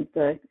 given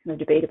the kind of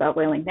debate about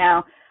whaling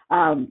now.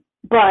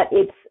 But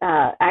it's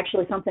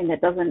actually something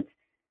that doesn't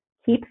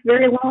keep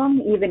very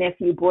long, even if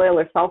you boil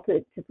or salt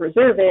it to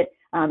preserve it.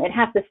 It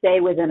has to stay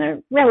within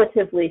a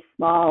relatively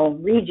small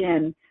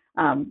region,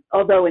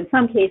 although in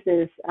some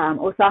cases,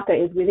 Osaka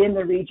is within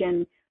the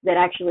region that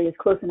actually is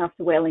close enough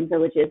to whaling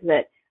villages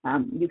that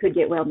you could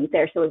get whale meat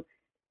there. So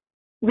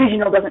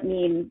regional doesn't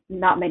mean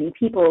not many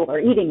people are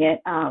eating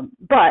it,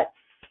 but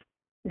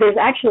there's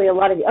actually a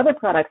lot of the other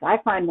products I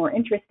find more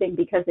interesting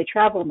because they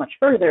travel much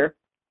further.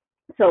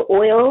 So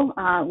oil,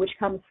 which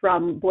comes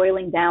from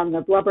boiling down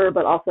the blubber,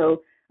 but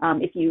also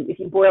if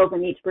you boil the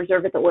meat to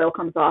preserve it, the oil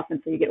comes off,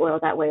 and so you get oil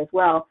that way as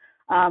well.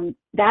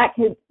 That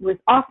was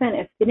often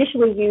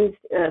initially used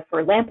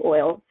for lamp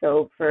oil,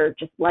 so for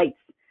just lights,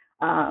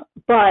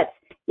 but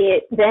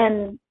it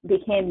then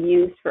became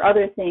used for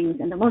other things.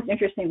 And the most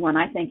interesting one,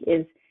 I think,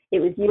 is it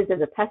was used as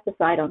a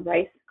pesticide on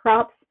rice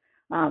crops.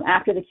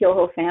 After the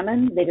Kyoho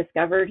famine, they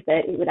discovered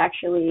that it would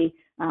actually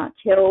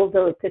kill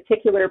the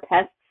particular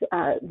pests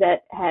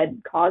that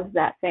had caused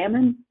that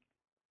famine.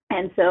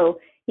 And so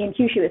in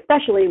Kyushu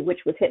especially, which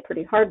was hit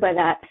pretty hard by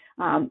that,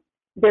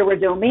 there were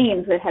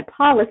domains that had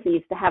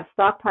policies to have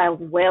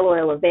stockpiles of whale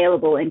oil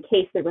available in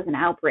case there was an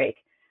outbreak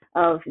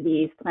of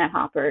these plant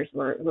hoppers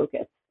or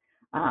locusts.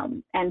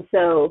 And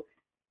so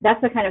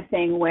that's the kind of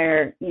thing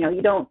where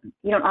you don't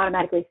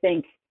automatically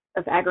think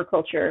of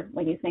agriculture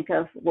when you think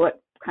of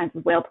what kinds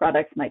of whale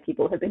products might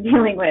people have been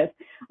dealing with.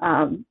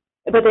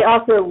 But they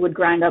also would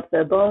grind up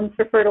the bones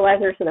for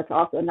fertilizer, so that's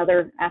also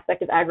another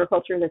aspect of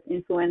agriculture that's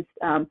influenced,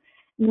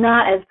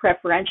 not as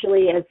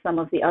preferentially as some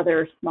of the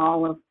other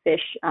small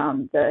fish,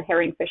 the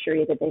herring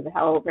fishery that David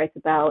Howell writes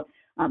about,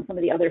 some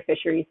of the other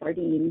fisheries,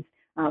 sardines,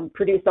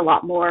 produced a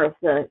lot more of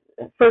the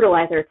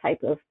fertilizer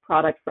type of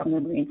product from the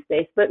marine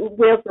space, but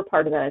whales were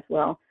part of that as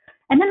well.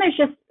 And then there's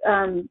just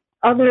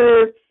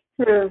other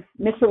sort of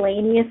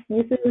miscellaneous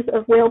uses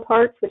of whale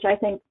parts, which I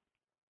think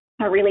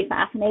are really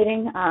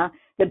fascinating.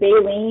 The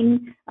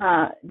baleen,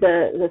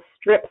 the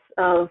strips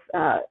of,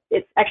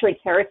 it's actually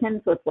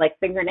keratin, so it's like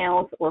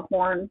fingernails or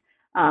horn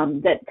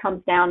that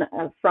comes down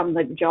from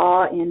the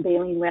jaw in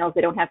baleen whales.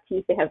 They don't have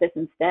teeth, they have this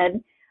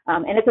instead.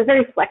 And it's a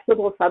very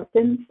flexible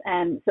substance,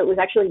 and so it was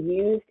actually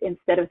used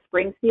instead of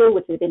spring steel,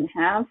 which they didn't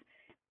have,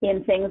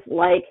 in things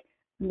like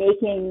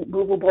making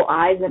movable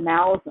eyes and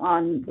mouths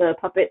on the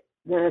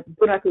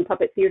Bunraku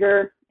puppet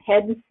theater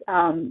heads.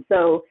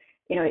 So,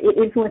 it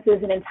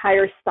influences an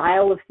entire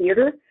style of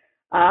theater.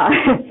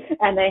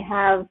 And they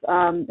have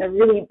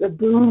a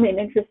boom in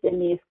interest in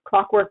these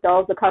clockwork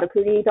dolls, the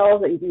karakuri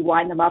dolls, that you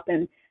wind them up,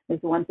 and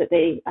there's the ones that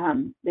they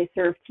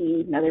serve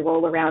tea. They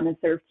roll around and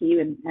serve tea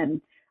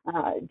and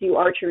do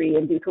archery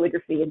and do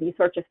calligraphy and these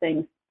sorts of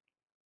things.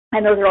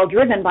 And those are all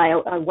driven by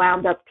a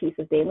wound up piece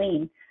of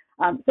baleen.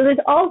 So there's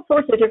all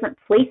sorts of different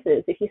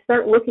places. If you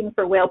start looking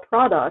for whale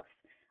products,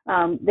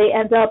 they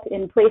end up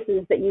in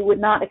places that you would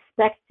not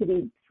expect to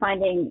be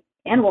finding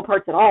animal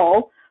parts at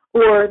all,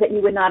 or that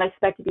you would not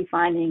expect to be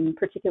finding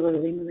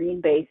particularly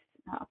marine-based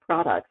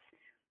products.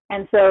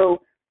 And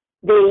so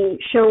they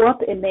show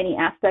up in many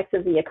aspects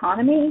of the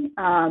economy.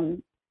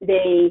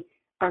 They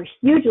are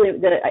hugely,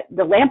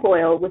 the lamp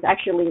oil was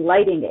actually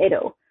lighting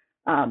Edo.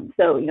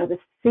 So, the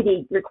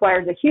city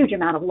requires a huge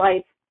amount of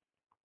lights,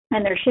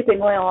 and they're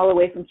shipping oil all the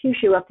way from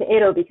Kyushu up to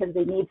Edo because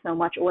they need so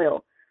much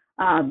oil.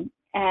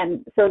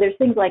 And so there's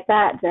things like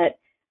that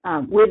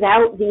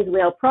without these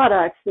whale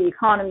products, the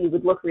economy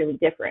would look really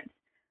different.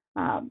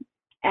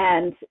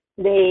 And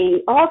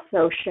they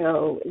also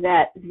show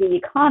that the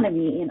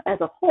economy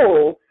as a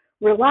whole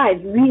relies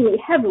really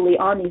heavily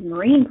on these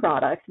marine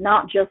products,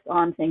 not just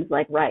on things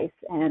like rice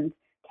and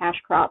cash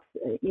crops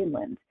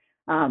inland.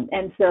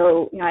 And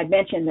so, I'd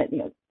mentioned that,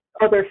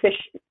 other fish,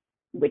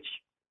 which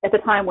at the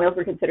time whales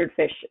were considered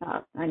fish.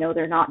 I know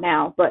they're not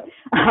now, but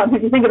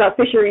if you think about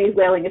fisheries,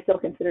 whaling is still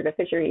considered a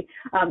fishery.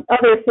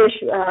 Other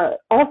fish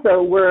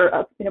also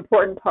were an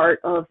important part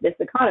of this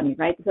economy,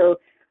 right? So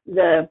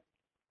the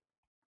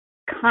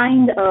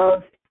kind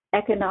of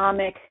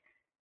economic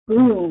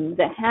boom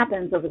that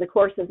happens over the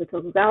course of the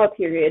Tokugawa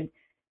period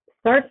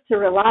starts to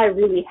rely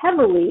really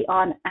heavily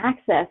on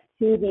access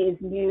to these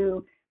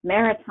new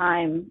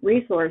maritime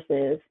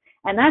resources.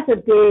 And that's a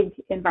big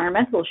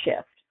environmental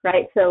shift,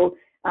 right? So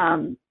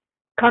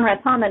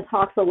Conrad Totman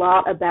talks a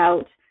lot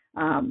about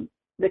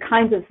the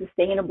kinds of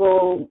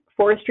sustainable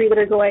forestry that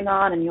are going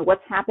on, and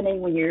what's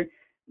happening when you're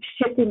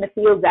shifting the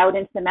fields out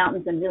into the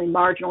mountains and really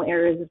marginal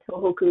areas of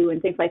Tohoku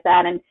and things like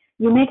that. And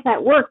you make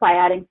that work by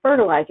adding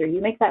fertilizer.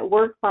 You make that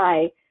work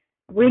by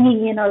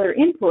bringing in other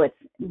inputs,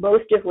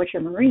 most of which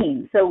are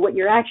marine. So what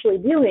you're actually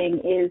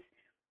doing is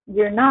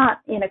you're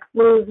not in a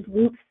closed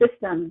loop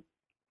system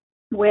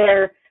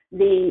where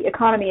the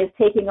economy is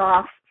taking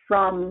off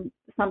from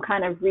some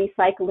kind of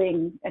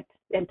recycling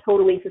and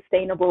totally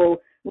sustainable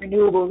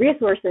renewable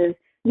resources.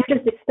 You're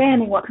just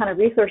expanding what kind of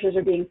resources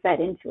are being fed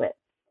into it.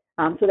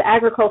 So the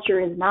agriculture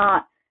is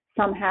not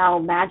somehow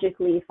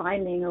magically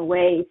finding a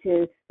way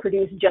to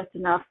produce just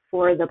enough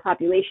for the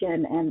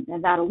population and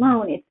that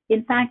alone. It's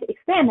in fact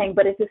expanding,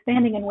 but it's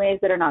expanding in ways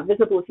that are not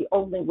visible if you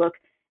only look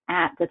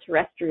at the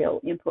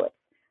terrestrial inputs.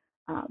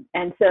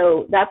 And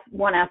so that's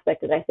one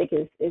aspect that I think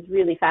is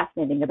really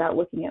fascinating about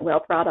looking at whale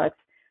products.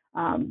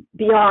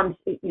 Beyond,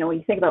 when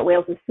you think about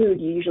whales as food,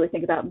 you usually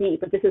think about meat,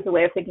 but this is a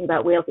way of thinking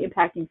about whales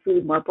impacting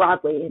food more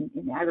broadly in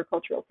the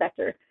agricultural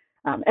sector,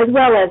 as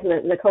well as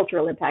the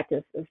cultural impact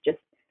of just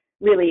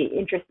really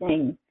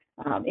interesting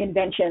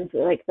inventions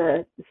like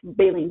the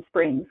baleen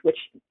springs, which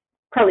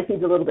probably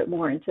feeds a little bit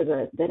more into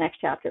the next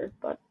chapter.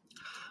 But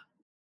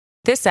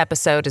This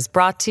episode is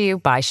brought to you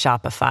by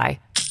Shopify.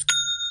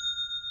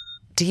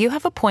 Do you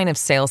have a point of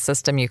sale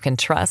system you can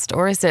trust,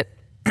 or is it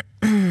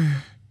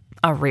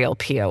a real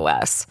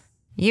POS?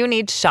 You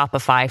need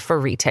Shopify for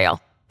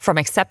retail. From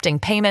accepting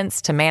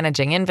payments to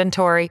managing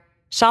inventory,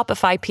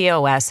 Shopify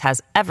POS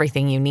has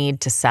everything you need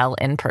to sell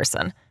in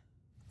person.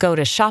 Go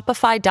to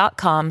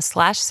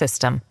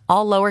shopify.com/system,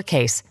 all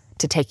lowercase,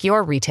 to take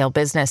your retail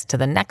business to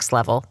the next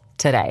level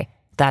today.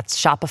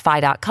 That's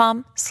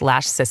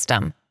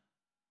shopify.com/system.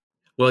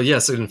 Well,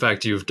 yes, in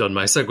fact, you've done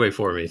my segue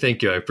for me.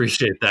 Thank you. I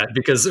appreciate that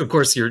because, of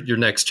course, your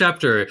next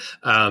chapter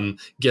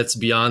gets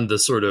beyond the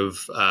sort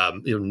of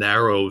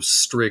narrow,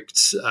 strict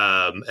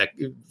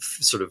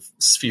sort of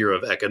sphere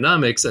of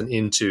economics and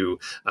into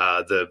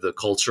the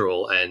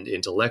cultural and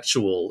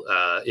intellectual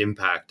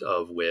impact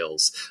of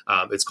whales.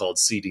 It's called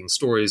Seeding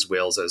Stories: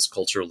 Whales as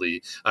Cultural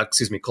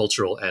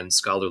and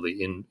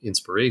Scholarly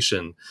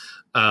Inspiration.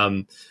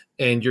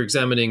 And you're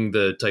examining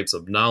the types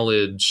of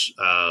knowledge,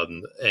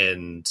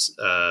 and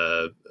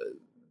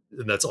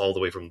that's all the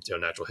way from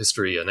natural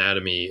history,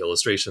 anatomy,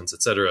 illustrations,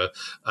 etc.,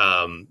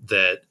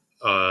 that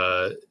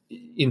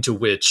into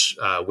which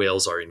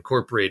whales are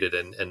incorporated,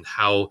 and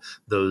how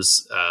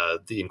those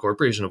the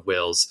incorporation of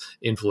whales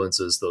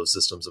influences those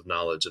systems of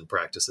knowledge and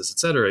practices,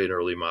 etc., in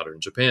early modern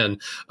Japan.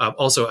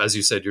 Also, as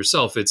you said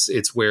yourself,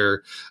 it's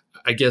where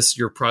I guess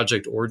your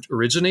project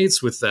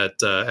originates with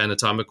that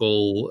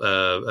anatomical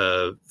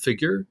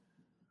figure.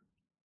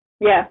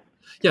 Yeah.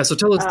 Yeah. So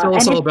tell us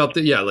all about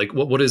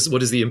what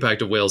is the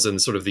impact of whales in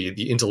sort of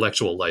the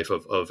intellectual life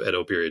of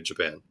Edo period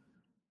Japan?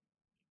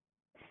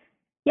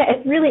 Yeah,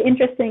 it's really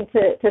interesting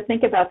to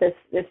think about this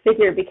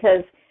figure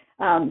because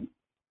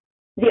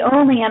the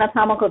only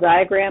anatomical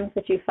diagrams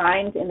that you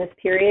find in this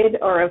period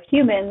are of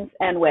humans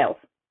and whales,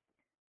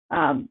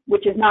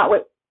 which is not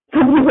what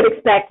somebody would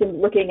expect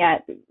in looking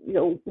at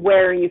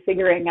where are you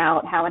figuring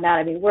out how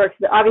anatomy works.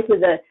 But obviously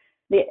the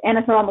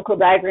anatomical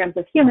diagrams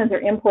of humans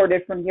are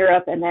imported from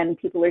Europe, and then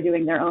people are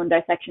doing their own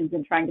dissections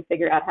and trying to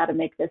figure out how to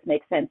make this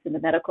make sense in the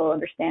medical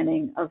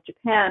understanding of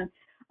Japan.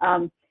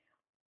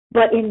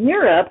 But in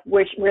Europe,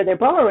 where they're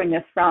borrowing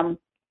this from,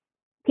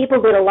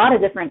 people did a lot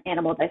of different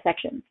animal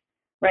dissections,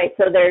 right?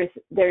 So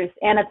there's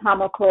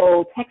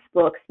anatomical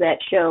textbooks that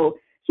show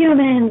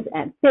humans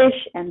and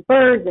fish and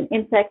birds and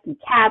insects and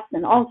cats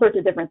and all sorts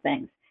of different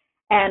things.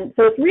 And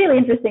so it's really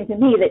interesting to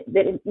me that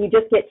you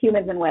just get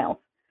humans and whales.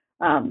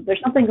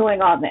 There's something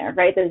going on there,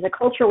 right? There's a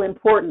cultural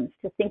importance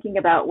to thinking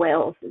about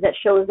whales that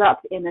shows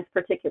up in this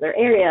particular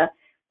area.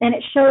 And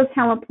it shows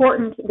how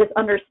important this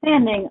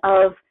understanding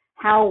of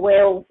how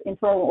whales'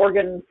 internal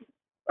organs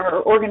are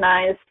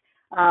organized,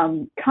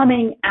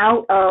 coming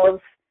out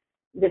of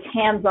this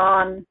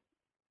hands-on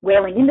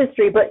whaling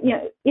industry. But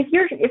if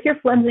you're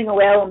flensing a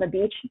whale on the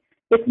beach,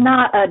 it's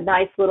not a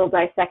nice little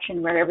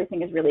dissection where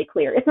everything is really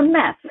clear. It's a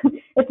mess.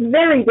 It's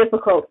very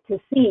difficult to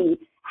see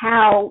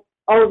how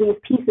all of these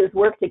pieces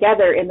work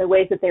together in the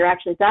ways that they're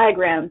actually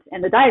diagrammed,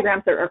 and the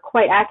diagrams are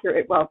quite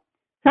accurate. Well,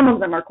 some of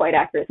them are quite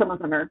accurate. Some of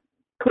them are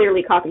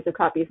clearly copies of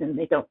copies, and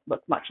they don't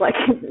look much like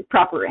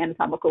proper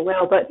anatomical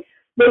whale. But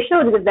they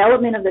show the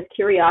development of this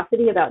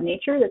curiosity about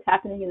nature that's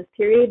happening in this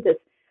period,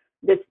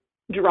 this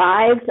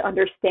drive to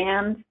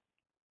understand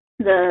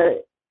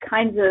the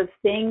kinds of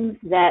things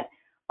that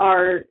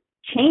are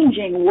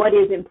changing what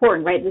is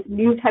important, right? This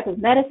new type of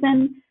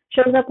medicine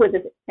shows up with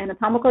this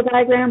anatomical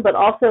diagram, but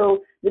also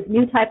this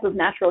new type of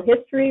natural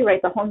history,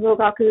 right? The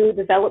Honzo-gaku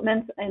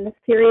developments in this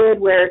period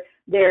where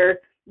they're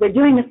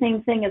doing the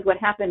same thing as what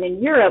happened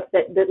in Europe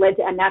that led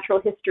to a natural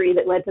history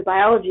that led to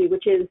biology,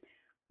 which is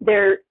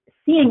they're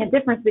seeing a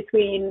difference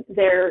between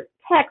their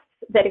texts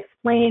that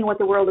explain what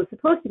the world is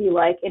supposed to be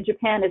like. In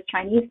Japan, is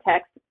Chinese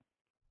texts,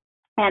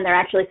 and they're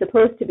actually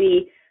supposed to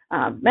be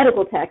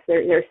medical texts.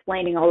 They're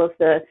explaining all of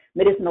the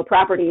medicinal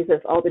properties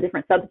of all the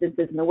different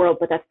substances in the world,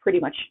 but that's pretty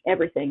much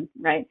everything,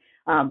 right?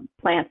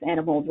 Plants,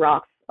 animals,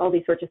 rocks, all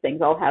these sorts of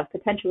things all have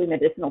potentially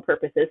medicinal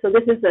purposes. So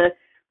this is a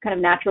kind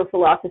of natural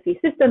philosophy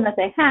system that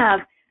they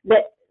have,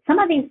 that some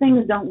of these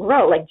things don't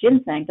grow, like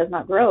ginseng does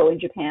not grow in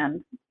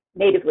Japan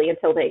natively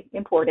until they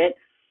import it.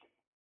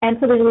 And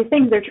so there's these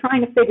things they're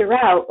trying to figure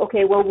out,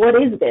 okay, well, what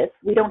is this?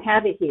 We don't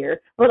have it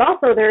here. But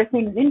also there are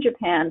things in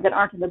Japan that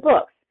aren't in the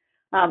books.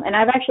 And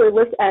I've actually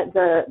looked at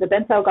the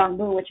Bensao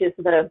Gongmu, which is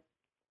the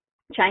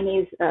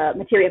Chinese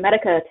Materia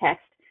Medica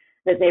text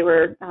that they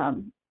were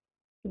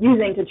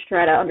using to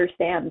try to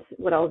understand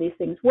what all these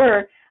things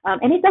were.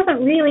 And it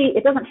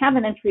doesn't have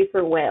an entry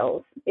for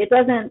whales. It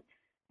doesn't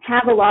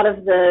have a lot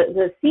of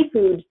the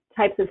seafood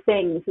types of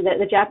things that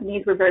the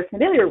Japanese were very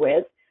familiar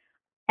with.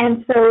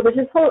 And so there's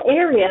this whole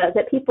area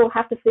that people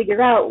have to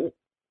figure out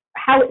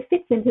how it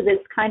fits into this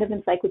kind of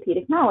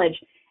encyclopedic knowledge.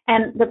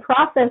 And the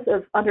process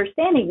of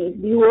understanding these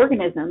new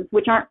organisms,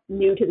 which aren't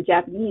new to the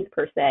Japanese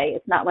per se,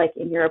 it's not like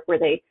in Europe where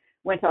they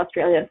went to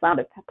Australia and found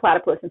a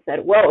platypus and said,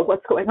 whoa,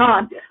 what's going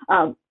on?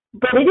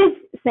 But it is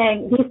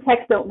saying these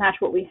texts don't match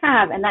what we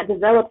have, and that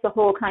develops a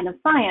whole kind of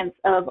science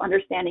of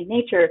understanding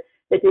nature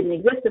that didn't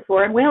exist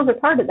before, and whales are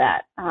part of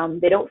that.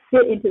 They don't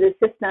fit into the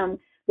system.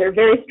 They're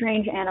very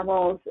strange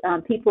animals.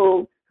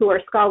 People who are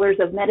scholars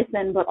of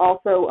medicine, but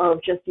also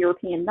of just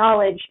European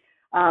knowledge,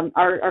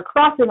 are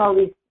crossing all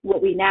these,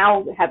 what we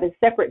now have as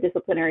separate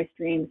disciplinary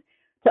streams,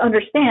 to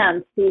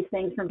understand these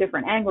things from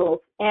different angles.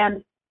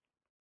 And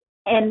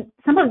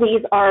some of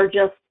these are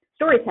just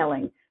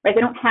storytelling, right?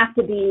 They don't have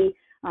to be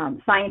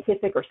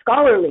scientific or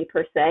scholarly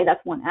per se.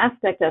 That's one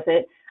aspect of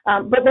it.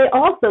 But they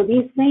also,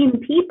 these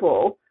same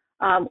people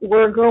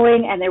were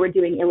going and they were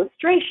doing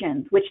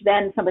illustrations, which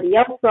then somebody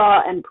else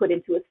saw and put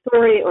into a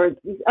story, or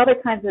these other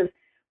kinds of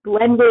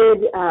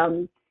blended,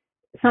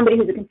 somebody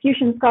who's a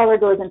Confucian scholar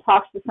goes and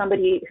talks to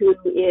somebody who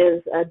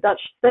is a Dutch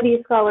studies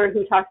scholar,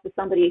 who talks to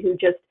somebody who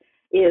just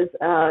is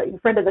a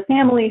friend of the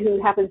family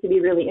who happens to be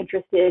really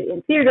interested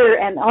in theater,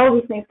 and all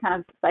these things kind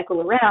of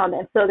cycle around.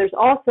 And so there's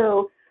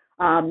also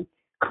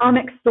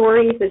comic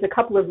stories. There's a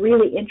couple of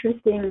really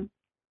interesting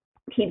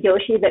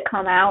kigoshi that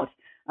come out,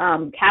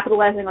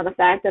 capitalizing on the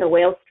fact that a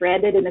whale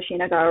stranded in the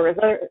Shinagawa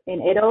River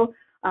in Edo,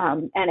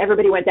 and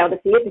everybody went down to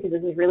see it because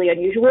this is really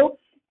unusual.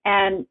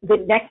 And the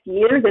next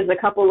year, there's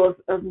a couple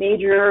of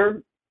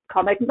major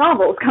comic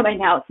novels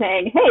coming out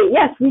saying, hey,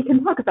 yes, we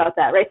can talk about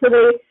that, right? So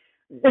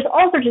there's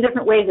all sorts of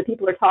different ways that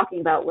people are talking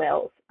about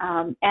whales.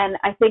 And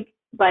I think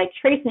by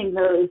tracing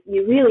those,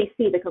 you really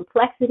see the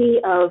complexity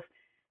of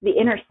the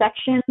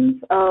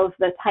intersections of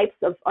the types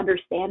of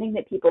understanding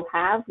that people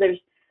have. There's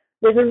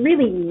a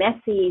really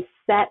messy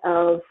set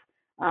of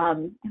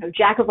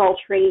jack of all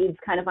trades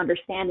kind of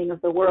understanding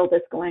of the world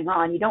that's going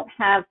on. You don't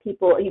have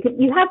people,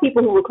 you have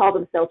people who will call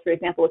themselves, for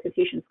example, a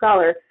Confucian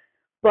scholar,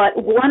 but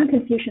one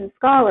Confucian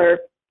scholar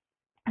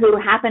who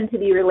happened to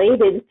be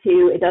related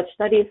to a Dutch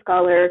studies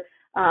scholar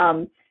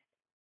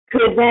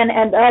could then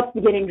end up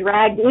getting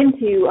dragged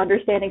into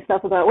understanding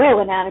stuff about whale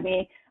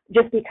anatomy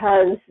just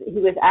because he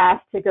was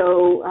asked to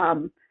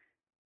go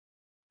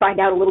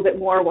find out a little bit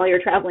more while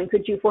you're traveling,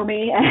 could you for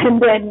me?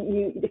 And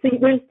then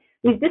there's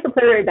these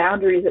disciplinary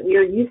boundaries that we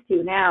are used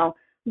to now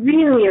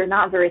really are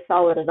not very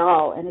solid at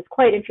all. And it's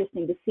quite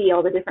interesting to see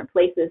all the different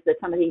places that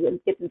somebody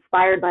gets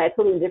inspired by a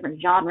totally different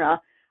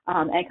genre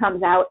and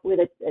comes out with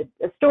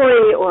a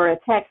story or a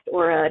text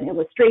or an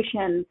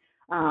illustration,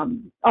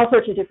 all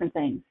sorts of different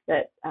things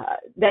that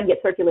then get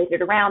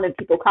circulated around, and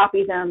people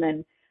copy them,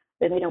 and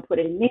then they don't put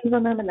any names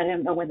on them, and they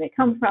don't know when they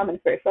come from, and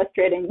it's very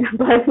frustrating,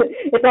 but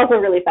it's also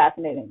really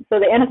fascinating. So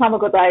the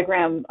anatomical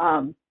diagram,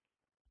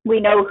 we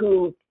know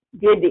who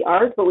did the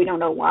art, but we don't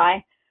know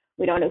why.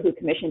 We don't know who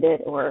commissioned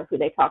it or who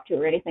they talked to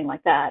or anything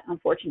like that,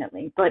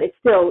 unfortunately. But it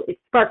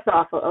sparks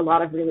off a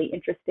lot of really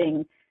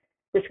interesting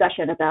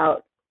discussion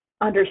about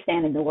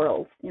understanding the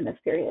world in this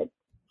period.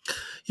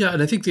 Yeah,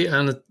 and I think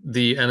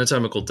the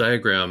anatomical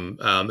diagram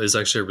is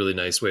actually a really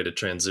nice way to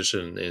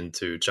transition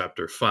into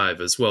chapter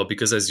 5 as well,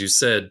 because as you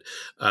said,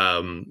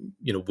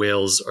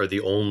 whales are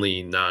the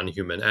only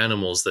non-human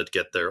animals that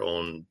get their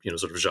own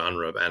sort of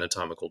genre of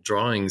anatomical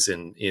drawings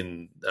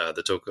in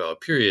the Tokugawa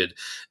period,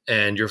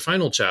 and your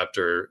final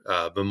chapter,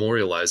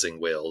 memorializing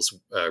whales,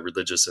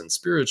 religious and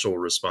spiritual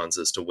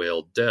responses to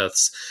whale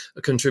deaths,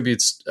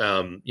 contributes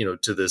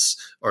to this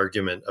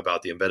argument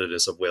about the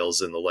embeddedness of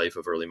whales in the life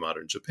of early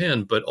modern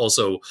Japan, but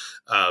also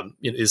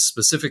is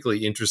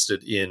specifically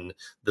interested in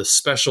the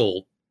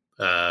special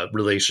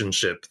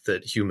relationship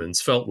that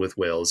humans felt with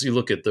whales. You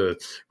look at the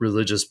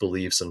religious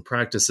beliefs and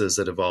practices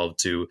that evolved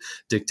to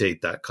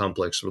dictate that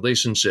complex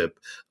relationship.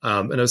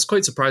 And I was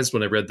quite surprised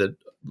when I read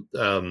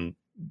that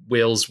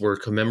whales were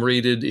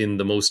commemorated in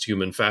the most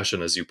human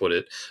fashion, as you put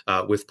it,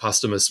 with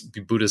posthumous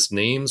Buddhist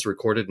names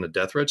recorded in a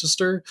death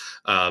register,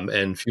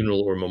 and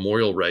funeral or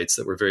memorial rites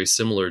that were very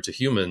similar to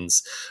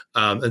humans.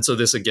 And so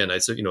this, again, I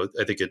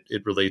think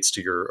it relates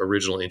to your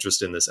original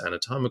interest in this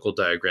anatomical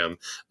diagram.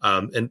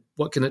 And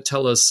what can it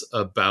tell us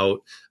about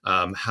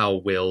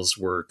how whales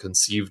were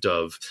conceived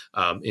of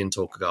in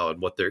Tokugawa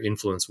and what their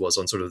influence was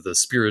on sort of the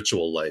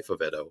spiritual life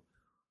of Edo?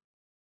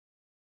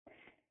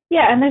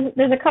 Yeah, and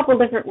there's a couple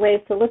different ways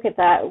to look at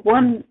that.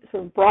 One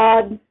sort of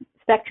broad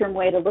spectrum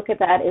way to look at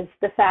that is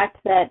the fact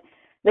that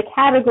the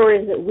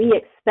categories that we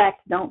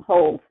expect don't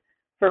hold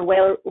for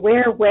where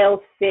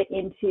whales fit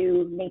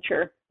into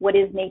nature. What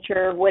is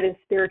nature? What is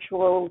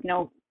spiritual?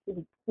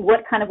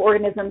 What kind of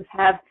organisms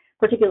have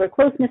particular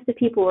closeness to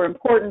people or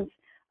importance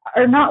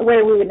are not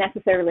where we would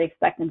necessarily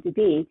expect them to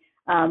be.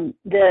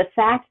 The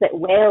fact that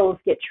whales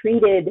get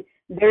treated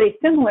very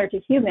similar to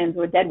humans,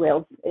 or dead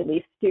whales at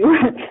least do,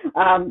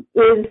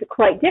 is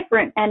quite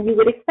different. And you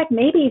would expect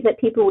maybe that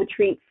people would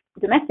treat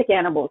domestic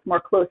animals more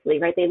closely,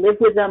 right? They live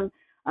with them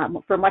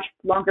for much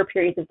longer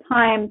periods of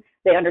time.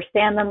 They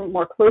understand them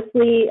more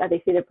closely.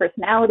 They see their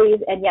personalities.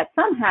 And yet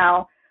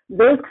somehow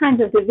those kinds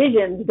of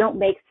divisions don't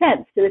make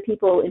sense to the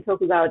people in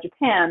Tokugawa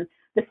Japan.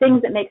 The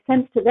things that make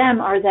sense to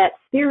them are that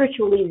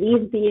spiritually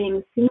these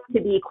beings seem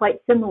to be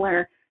quite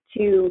similar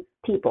to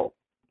people.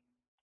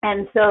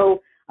 And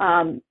so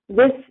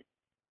this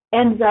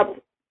ends up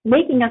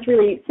making us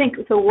really think,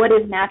 so what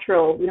is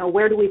natural?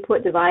 Where do we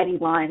put dividing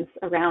lines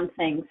around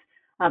things?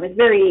 It's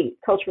very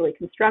culturally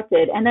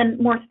constructed. And then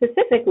more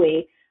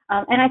specifically,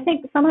 and I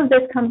think some of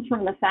this comes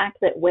from the fact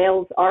that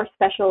whales are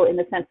special in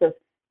the sense of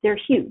they're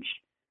huge.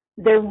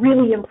 They're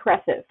really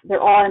impressive.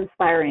 They're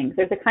awe-inspiring.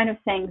 There's a kind of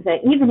saying that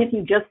even if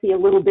you just see a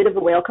little bit of a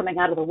whale coming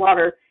out of the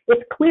water,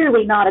 it's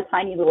clearly not a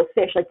tiny little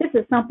fish. Like, this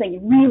is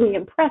something really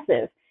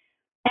impressive.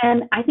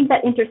 And I think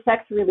that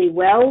intersects really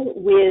well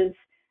with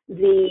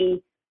the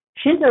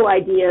Shinto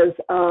ideas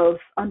of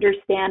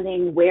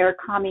understanding where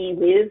kami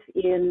live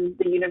in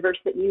the universe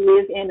that you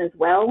live in as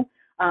well.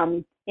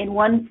 In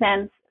one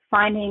sense,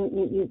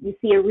 finding, you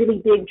see a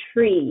really big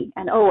tree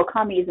and, a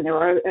kami is in there,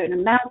 or in a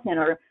mountain,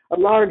 or a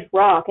large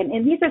rock. And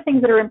these are things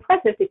that are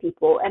impressive to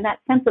people. And that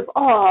sense of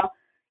awe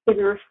is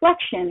a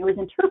reflection, or is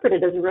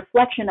interpreted as a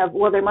reflection of,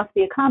 well, there must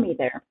be a kami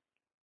there.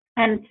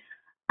 And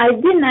I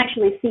didn't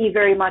actually see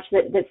very much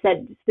that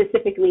said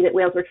specifically that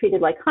whales were treated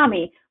like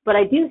kami, but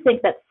I do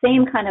think that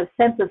same kind of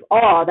sense of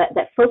awe,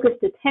 that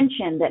focused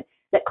attention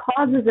that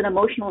causes an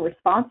emotional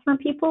response from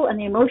people, and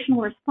the emotional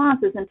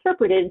response is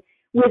interpreted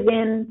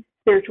within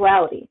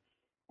spirituality.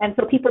 And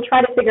so people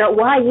try to figure out,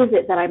 why is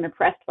it that I'm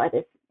impressed by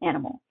this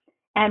animal?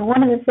 And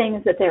one of the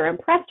things that they're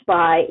impressed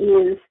by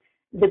is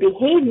the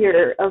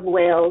behavior of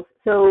whales.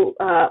 So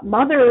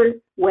mother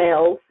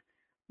whales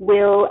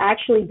will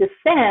actually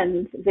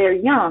defend their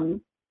young.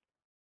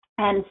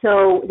 And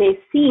so they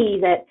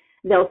see that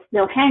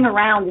they'll hang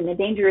around in a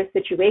dangerous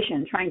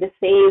situation trying to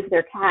save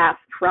their calf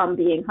from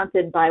being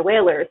hunted by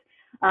whalers.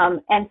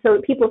 And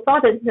so people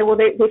thought that, well,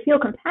 they feel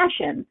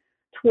compassion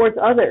towards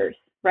others,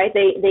 right?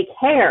 They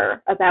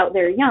care about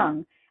their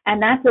young.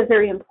 And that's a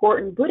very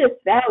important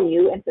Buddhist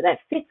value. And so that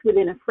fits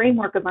within a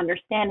framework of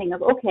understanding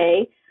of,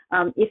 okay,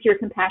 if you're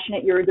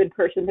compassionate, you're a good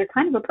person. They're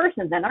kind of a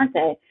person then, aren't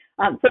they?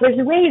 So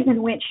there's ways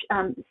in which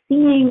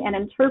seeing and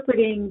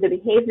interpreting the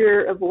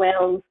behavior of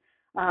whales,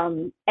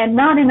 and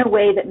not in a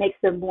way that makes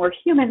them more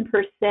human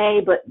per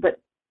se, but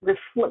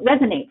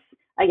resonates,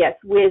 I guess,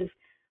 with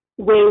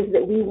ways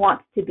that we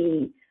want to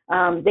be.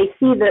 They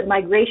see the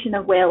migration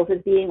of whales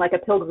as being like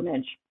a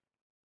pilgrimage.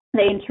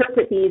 They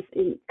interpret these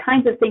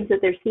kinds of things that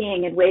they're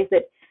seeing in ways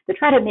that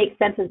try to make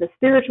sense of the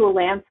spiritual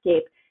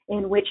landscape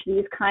in which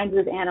these kinds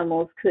of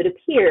animals could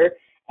appear.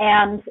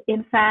 And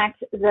in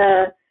fact,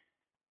 the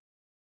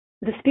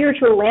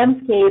spiritual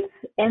landscape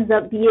ends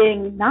up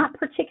being not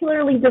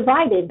particularly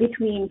divided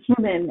between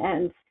human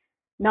and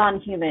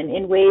non-human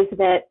in ways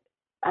that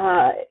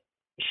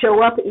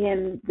show up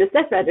in the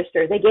death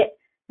register. They get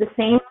the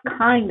same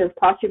kind of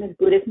posthumous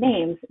Buddhist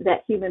names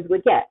that humans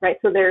would get, right?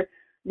 So their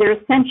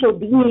essential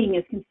being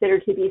is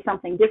considered to be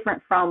something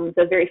different from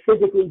the very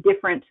physically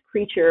different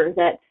creature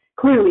that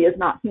clearly is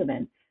not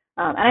human.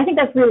 And I think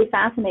that's really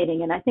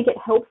fascinating, and I think it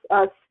helps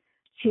us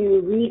to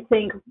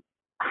rethink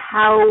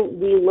how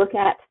we look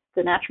at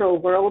the natural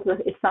world, the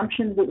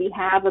assumptions that we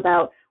have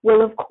about,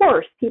 well, of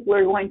course, people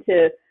are going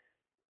to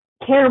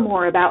care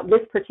more about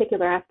this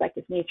particular aspect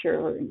of nature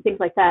or things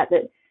like that,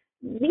 that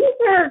these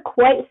are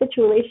quite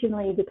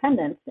situationally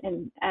dependent.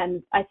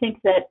 And I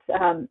think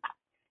that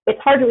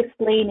it's hard to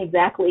explain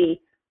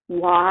exactly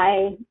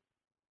why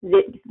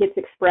it gets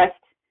expressed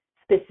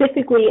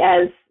specifically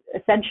as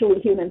essentially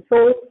human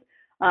souls,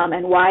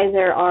 and why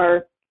there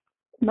are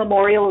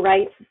memorial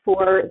rites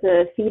for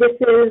the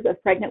fetuses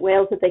of pregnant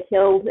whales that they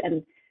killed,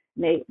 and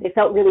they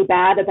felt really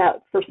bad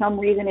about, for some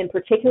reason in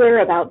particular,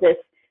 about this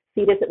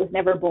fetus that was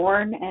never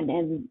born,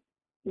 and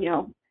you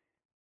know,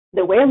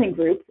 the whaling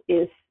group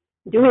is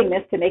doing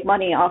this to make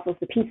money off of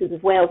the pieces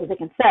of whales that they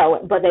can sell,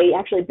 but they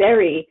actually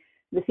bury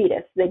the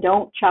fetus. They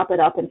don't chop it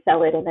up and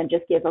sell it and then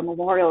just give a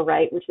memorial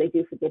rite, which they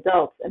do for the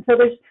adults. And so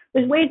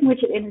there's ways in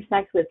which it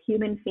intersects with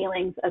human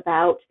feelings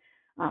about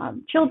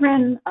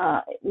children,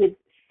 with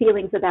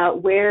feelings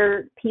about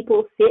where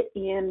people fit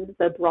in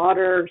the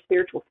broader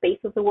spiritual space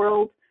of the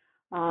world,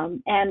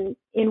 and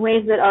in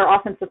ways that are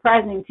often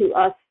surprising to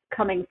us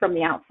coming from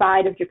the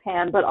outside of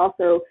Japan, but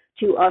also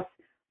to us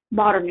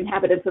modern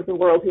inhabitants of the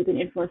world who've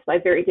been influenced by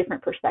very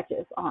different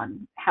perspectives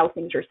on how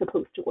things are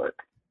supposed to work.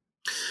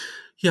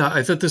 Yeah,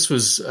 I thought this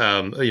was,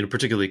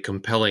 particularly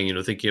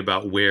compelling, thinking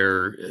about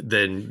where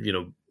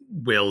then,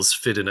 whales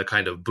fit in a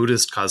kind of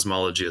Buddhist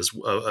cosmology as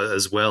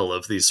well,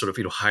 of these sort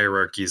of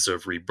hierarchies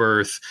of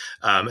rebirth,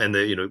 and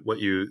what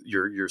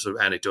your sort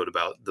of anecdote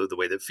about the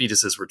way that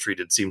fetuses were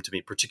treated seemed to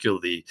me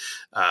particularly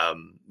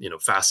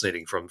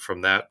fascinating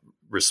from that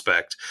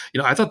respect.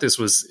 I thought this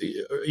was,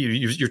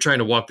 you're trying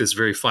to walk this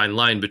very fine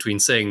line between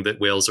saying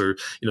that whales are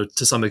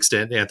to some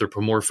extent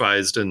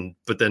anthropomorphized,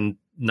 but then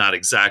not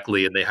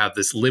exactly, and they have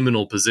this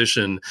liminal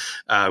position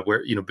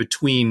where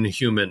between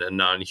human and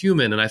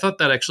non-human. And I thought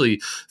that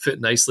actually fit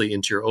nicely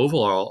into your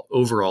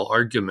overall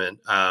argument,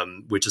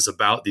 which is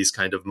about these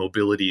kind of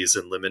mobilities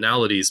and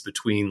liminalities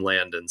between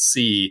land and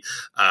sea,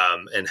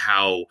 and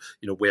how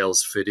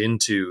whales fit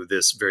into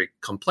this very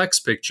complex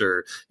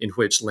picture in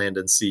which land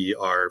and sea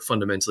are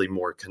fundamentally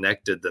more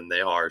connected than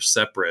they are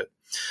separate.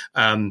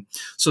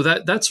 So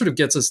that sort of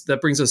that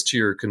brings us to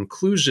your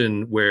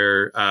conclusion,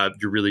 where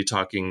you're really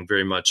talking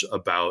very much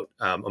about,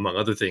 among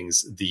other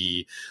things,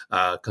 the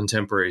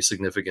contemporary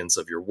significance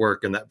of your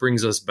work. And that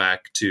brings us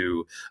back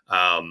to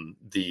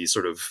the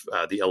sort of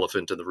the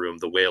elephant in the room,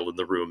 the whale in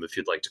the room, if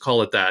you'd like to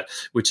call it that,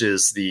 which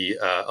is the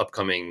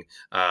upcoming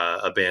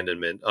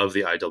abandonment of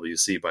the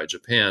IWC by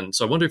Japan.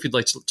 So I wonder if you'd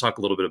like to talk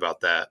a little bit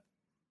about that.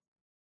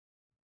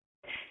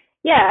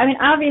 Yeah, I mean,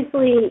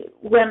 obviously,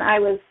 when I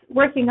was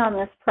working on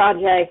this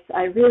project,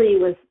 I really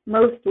was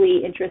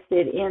mostly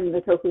interested in the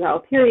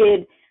Tokugawa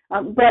period,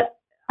 but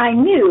I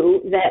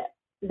knew that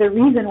the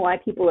reason why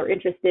people are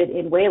interested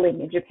in whaling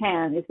in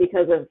Japan is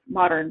because of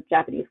modern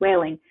Japanese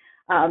whaling,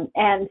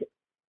 and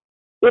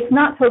it's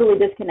not totally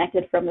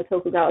disconnected from the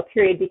Tokugawa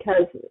period,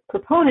 because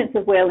proponents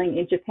of whaling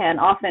in Japan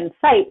often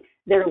cite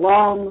their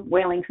long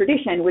whaling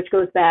tradition, which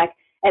goes back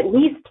at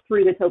least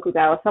through the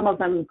Tokugawa. Some of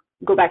them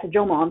go back to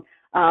Jomon.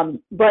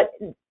 But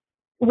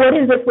what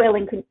is this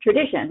whaling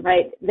tradition,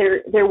 right?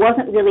 There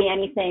wasn't really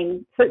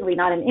anything, certainly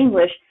not in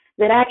English,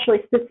 that actually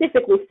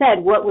specifically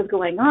said what was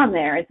going on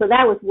there. And so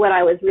that was what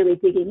I was really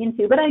digging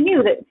into. But I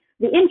knew that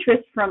the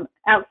interest from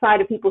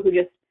outside of people who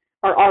just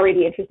are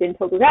already interested in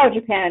Tokugawa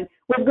Japan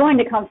was going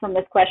to come from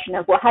this question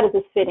of, well, how does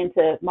this fit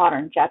into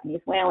modern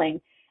Japanese whaling?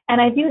 And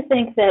I do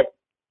think that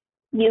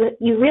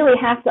you really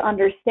have to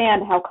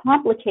understand how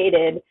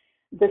complicated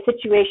the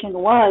situation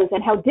was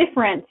and how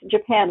different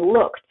Japan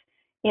looked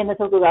in the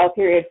Tokugawa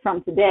period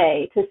from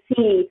today, to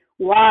see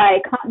why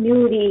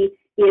continuity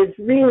is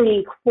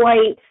really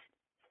quite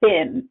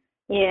thin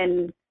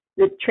in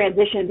the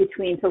transition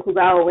between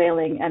Tokugawa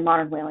whaling and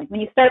modern whaling. When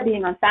you start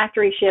being on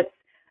factory ships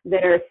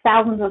that are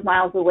thousands of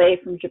miles away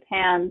from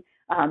Japan,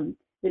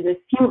 there's a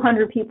few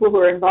hundred people who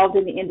are involved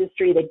in the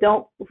industry. They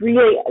don't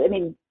really, I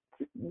mean,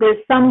 there's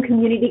some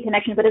community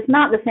connection, but it's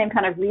not the same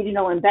kind of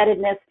regional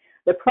embeddedness.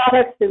 The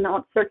products do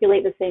not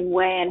circulate the same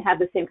way and have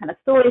the same kind of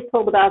stories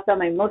told about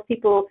them. I mean, most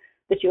people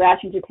that you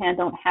ask in Japan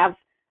don't have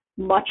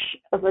much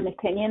of an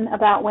opinion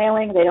about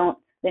whaling. They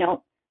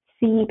don't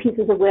see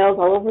pieces of whales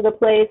all over the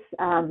place.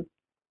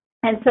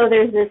 And so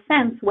there's this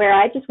sense where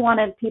I just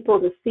wanted people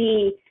to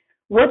see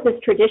what this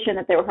tradition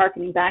that they were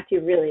harkening back to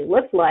really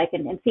looks like,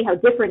 and see how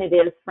different it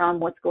is from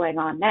what's going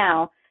on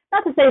now.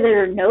 Not to say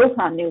there are no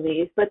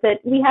continuities, but that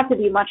we have to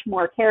be much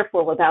more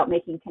careful about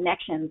making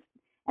connections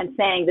and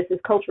saying this is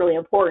culturally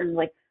important,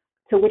 like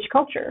to which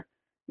culture?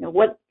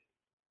 What,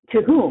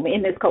 to whom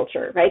in this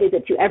culture, right? Is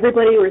it to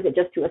everybody, or is it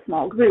just to a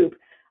small group?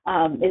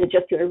 Is it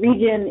just to a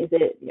region? Is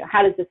it,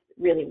 how does this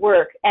really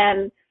work?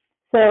 And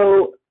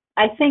so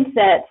I think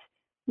that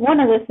one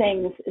of the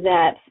things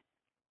that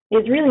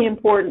is really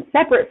important,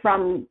 separate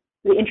from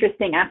the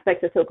interesting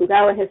aspects of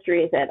Tokugawa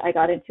history that I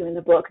got into in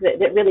the book,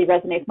 that really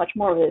resonates much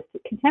more with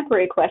this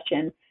contemporary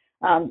question,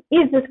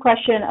 is this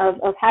question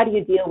of how do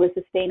you deal with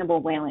sustainable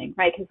whaling,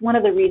 right? Because one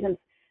of the reasons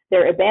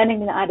they're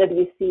abandoning the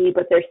IWC,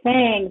 but they're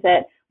saying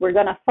that we're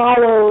going to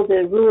follow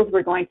the rules,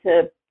 we're going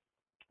to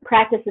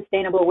practice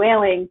sustainable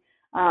whaling.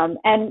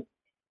 And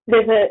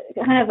there's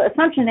a kind of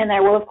assumption in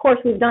there, well, of course,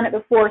 we've done it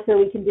before, so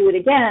we can do it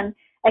again,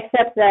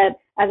 except that,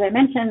 as I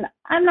mentioned,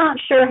 I'm not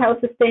sure how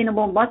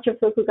sustainable much of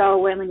Tokugawa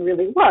whaling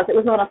really was. It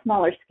was on a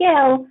smaller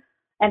scale,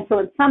 and so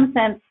in some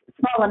sense,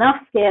 small enough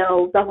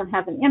scale doesn't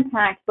have an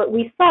impact, but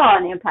we saw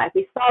an impact.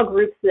 We saw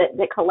groups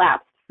that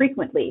collapsed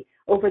frequently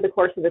over the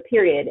course of a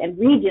period, and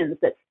regions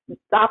that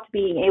stopped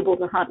being able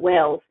to hunt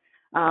whales.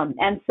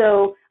 And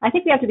so I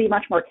think we have to be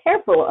much more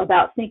careful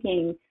about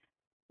thinking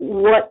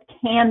what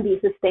can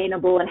be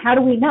sustainable and how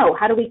do we know?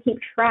 How do we keep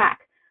track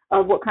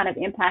of what kind of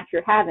impact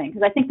you're having?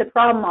 Because I think the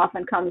problem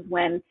often comes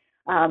when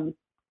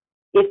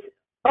it's,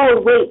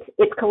 oh, wait,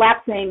 it's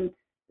collapsing,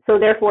 so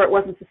therefore it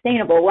wasn't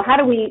sustainable. Well, how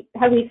do we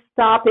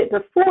stop it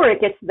before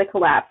it gets to the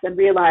collapse and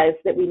realize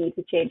that we need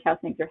to change how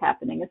things are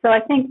happening? And so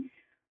I think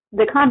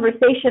the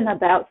conversation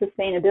about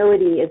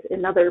sustainability is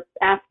another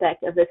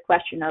aspect of this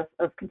question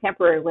of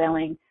contemporary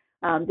whaling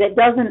that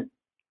doesn't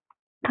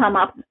come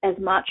up as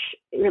much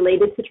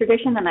related to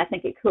tradition, and I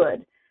think it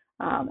could.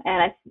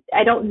 And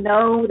I don't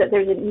know that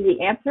there's an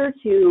easy answer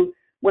to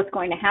what's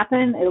going to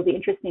happen. It'll be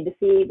interesting to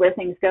see where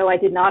things go. I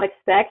did not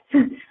expect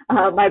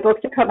my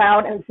book to come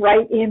out as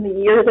right in the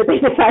year that they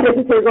decided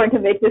that they were going to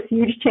make this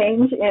huge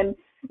change in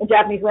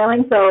Japanese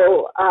whaling.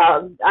 So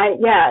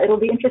it'll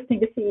be interesting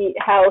to see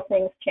how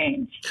things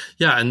change.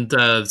 Yeah, and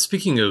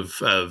speaking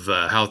of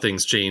how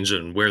things change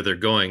and where they're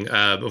going,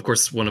 of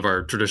course, one of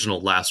our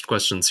traditional last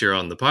questions here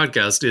on the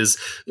podcast is,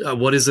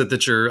 what is it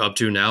that you're up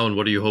to now, and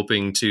what are you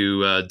hoping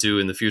to do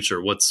in the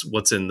future? What's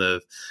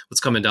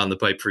coming down the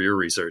pipe for your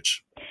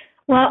research?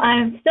 Well,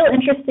 I'm still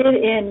interested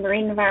in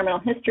marine environmental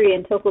history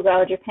in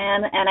Tokugawa,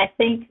 Japan, and I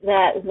think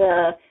that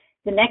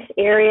the next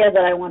area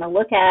that I want to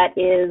look at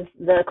is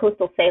the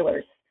coastal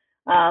sailors,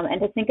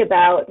 and to think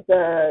about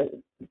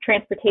the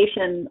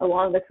transportation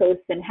along the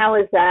coast and how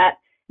is that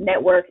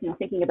network,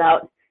 thinking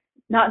about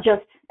not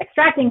just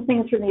extracting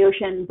things from the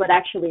ocean, but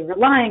actually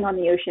relying on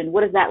the ocean.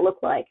 What does that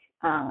look like?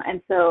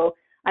 And so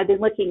I've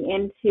been looking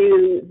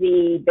into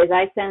the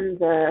Beizai-sen,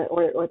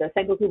 or the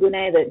Sengoku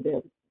Bune,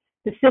 the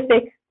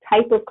specific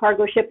type of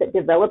cargo ship that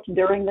developed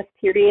during this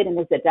period and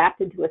is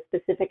adapted to a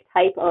specific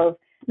type of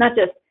not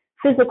just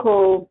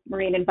physical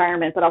marine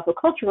environment, but also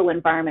cultural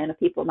environment of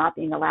people not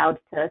being allowed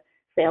to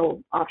sail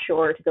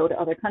offshore to go to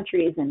other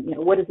countries. And,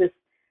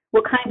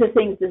 what kinds of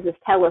things does this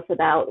tell us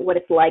about what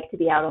it's like to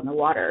be out on the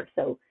water?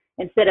 So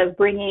instead of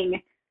bringing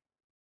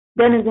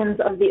denizens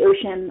of the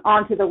ocean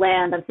onto the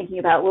land, I'm thinking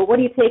about, well, what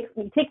do you take?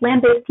 You take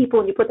land-based people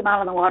and you put them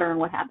out on the water, and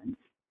what happens?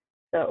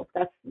 So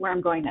that's where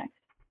I'm going next.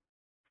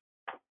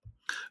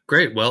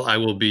 Great. Well, I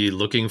will be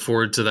looking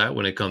forward to that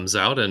when it comes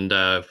out. And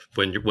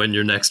when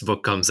your next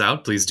book comes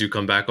out, please do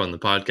come back on the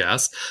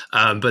podcast.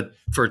 But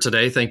for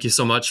today, thank you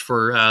so much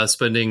for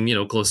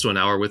spending close to an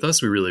hour with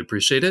us. We really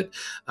appreciate it.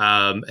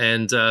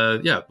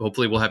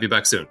 Hopefully we'll have you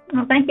back soon.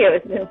 Well, thank you.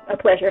 It's been a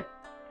pleasure.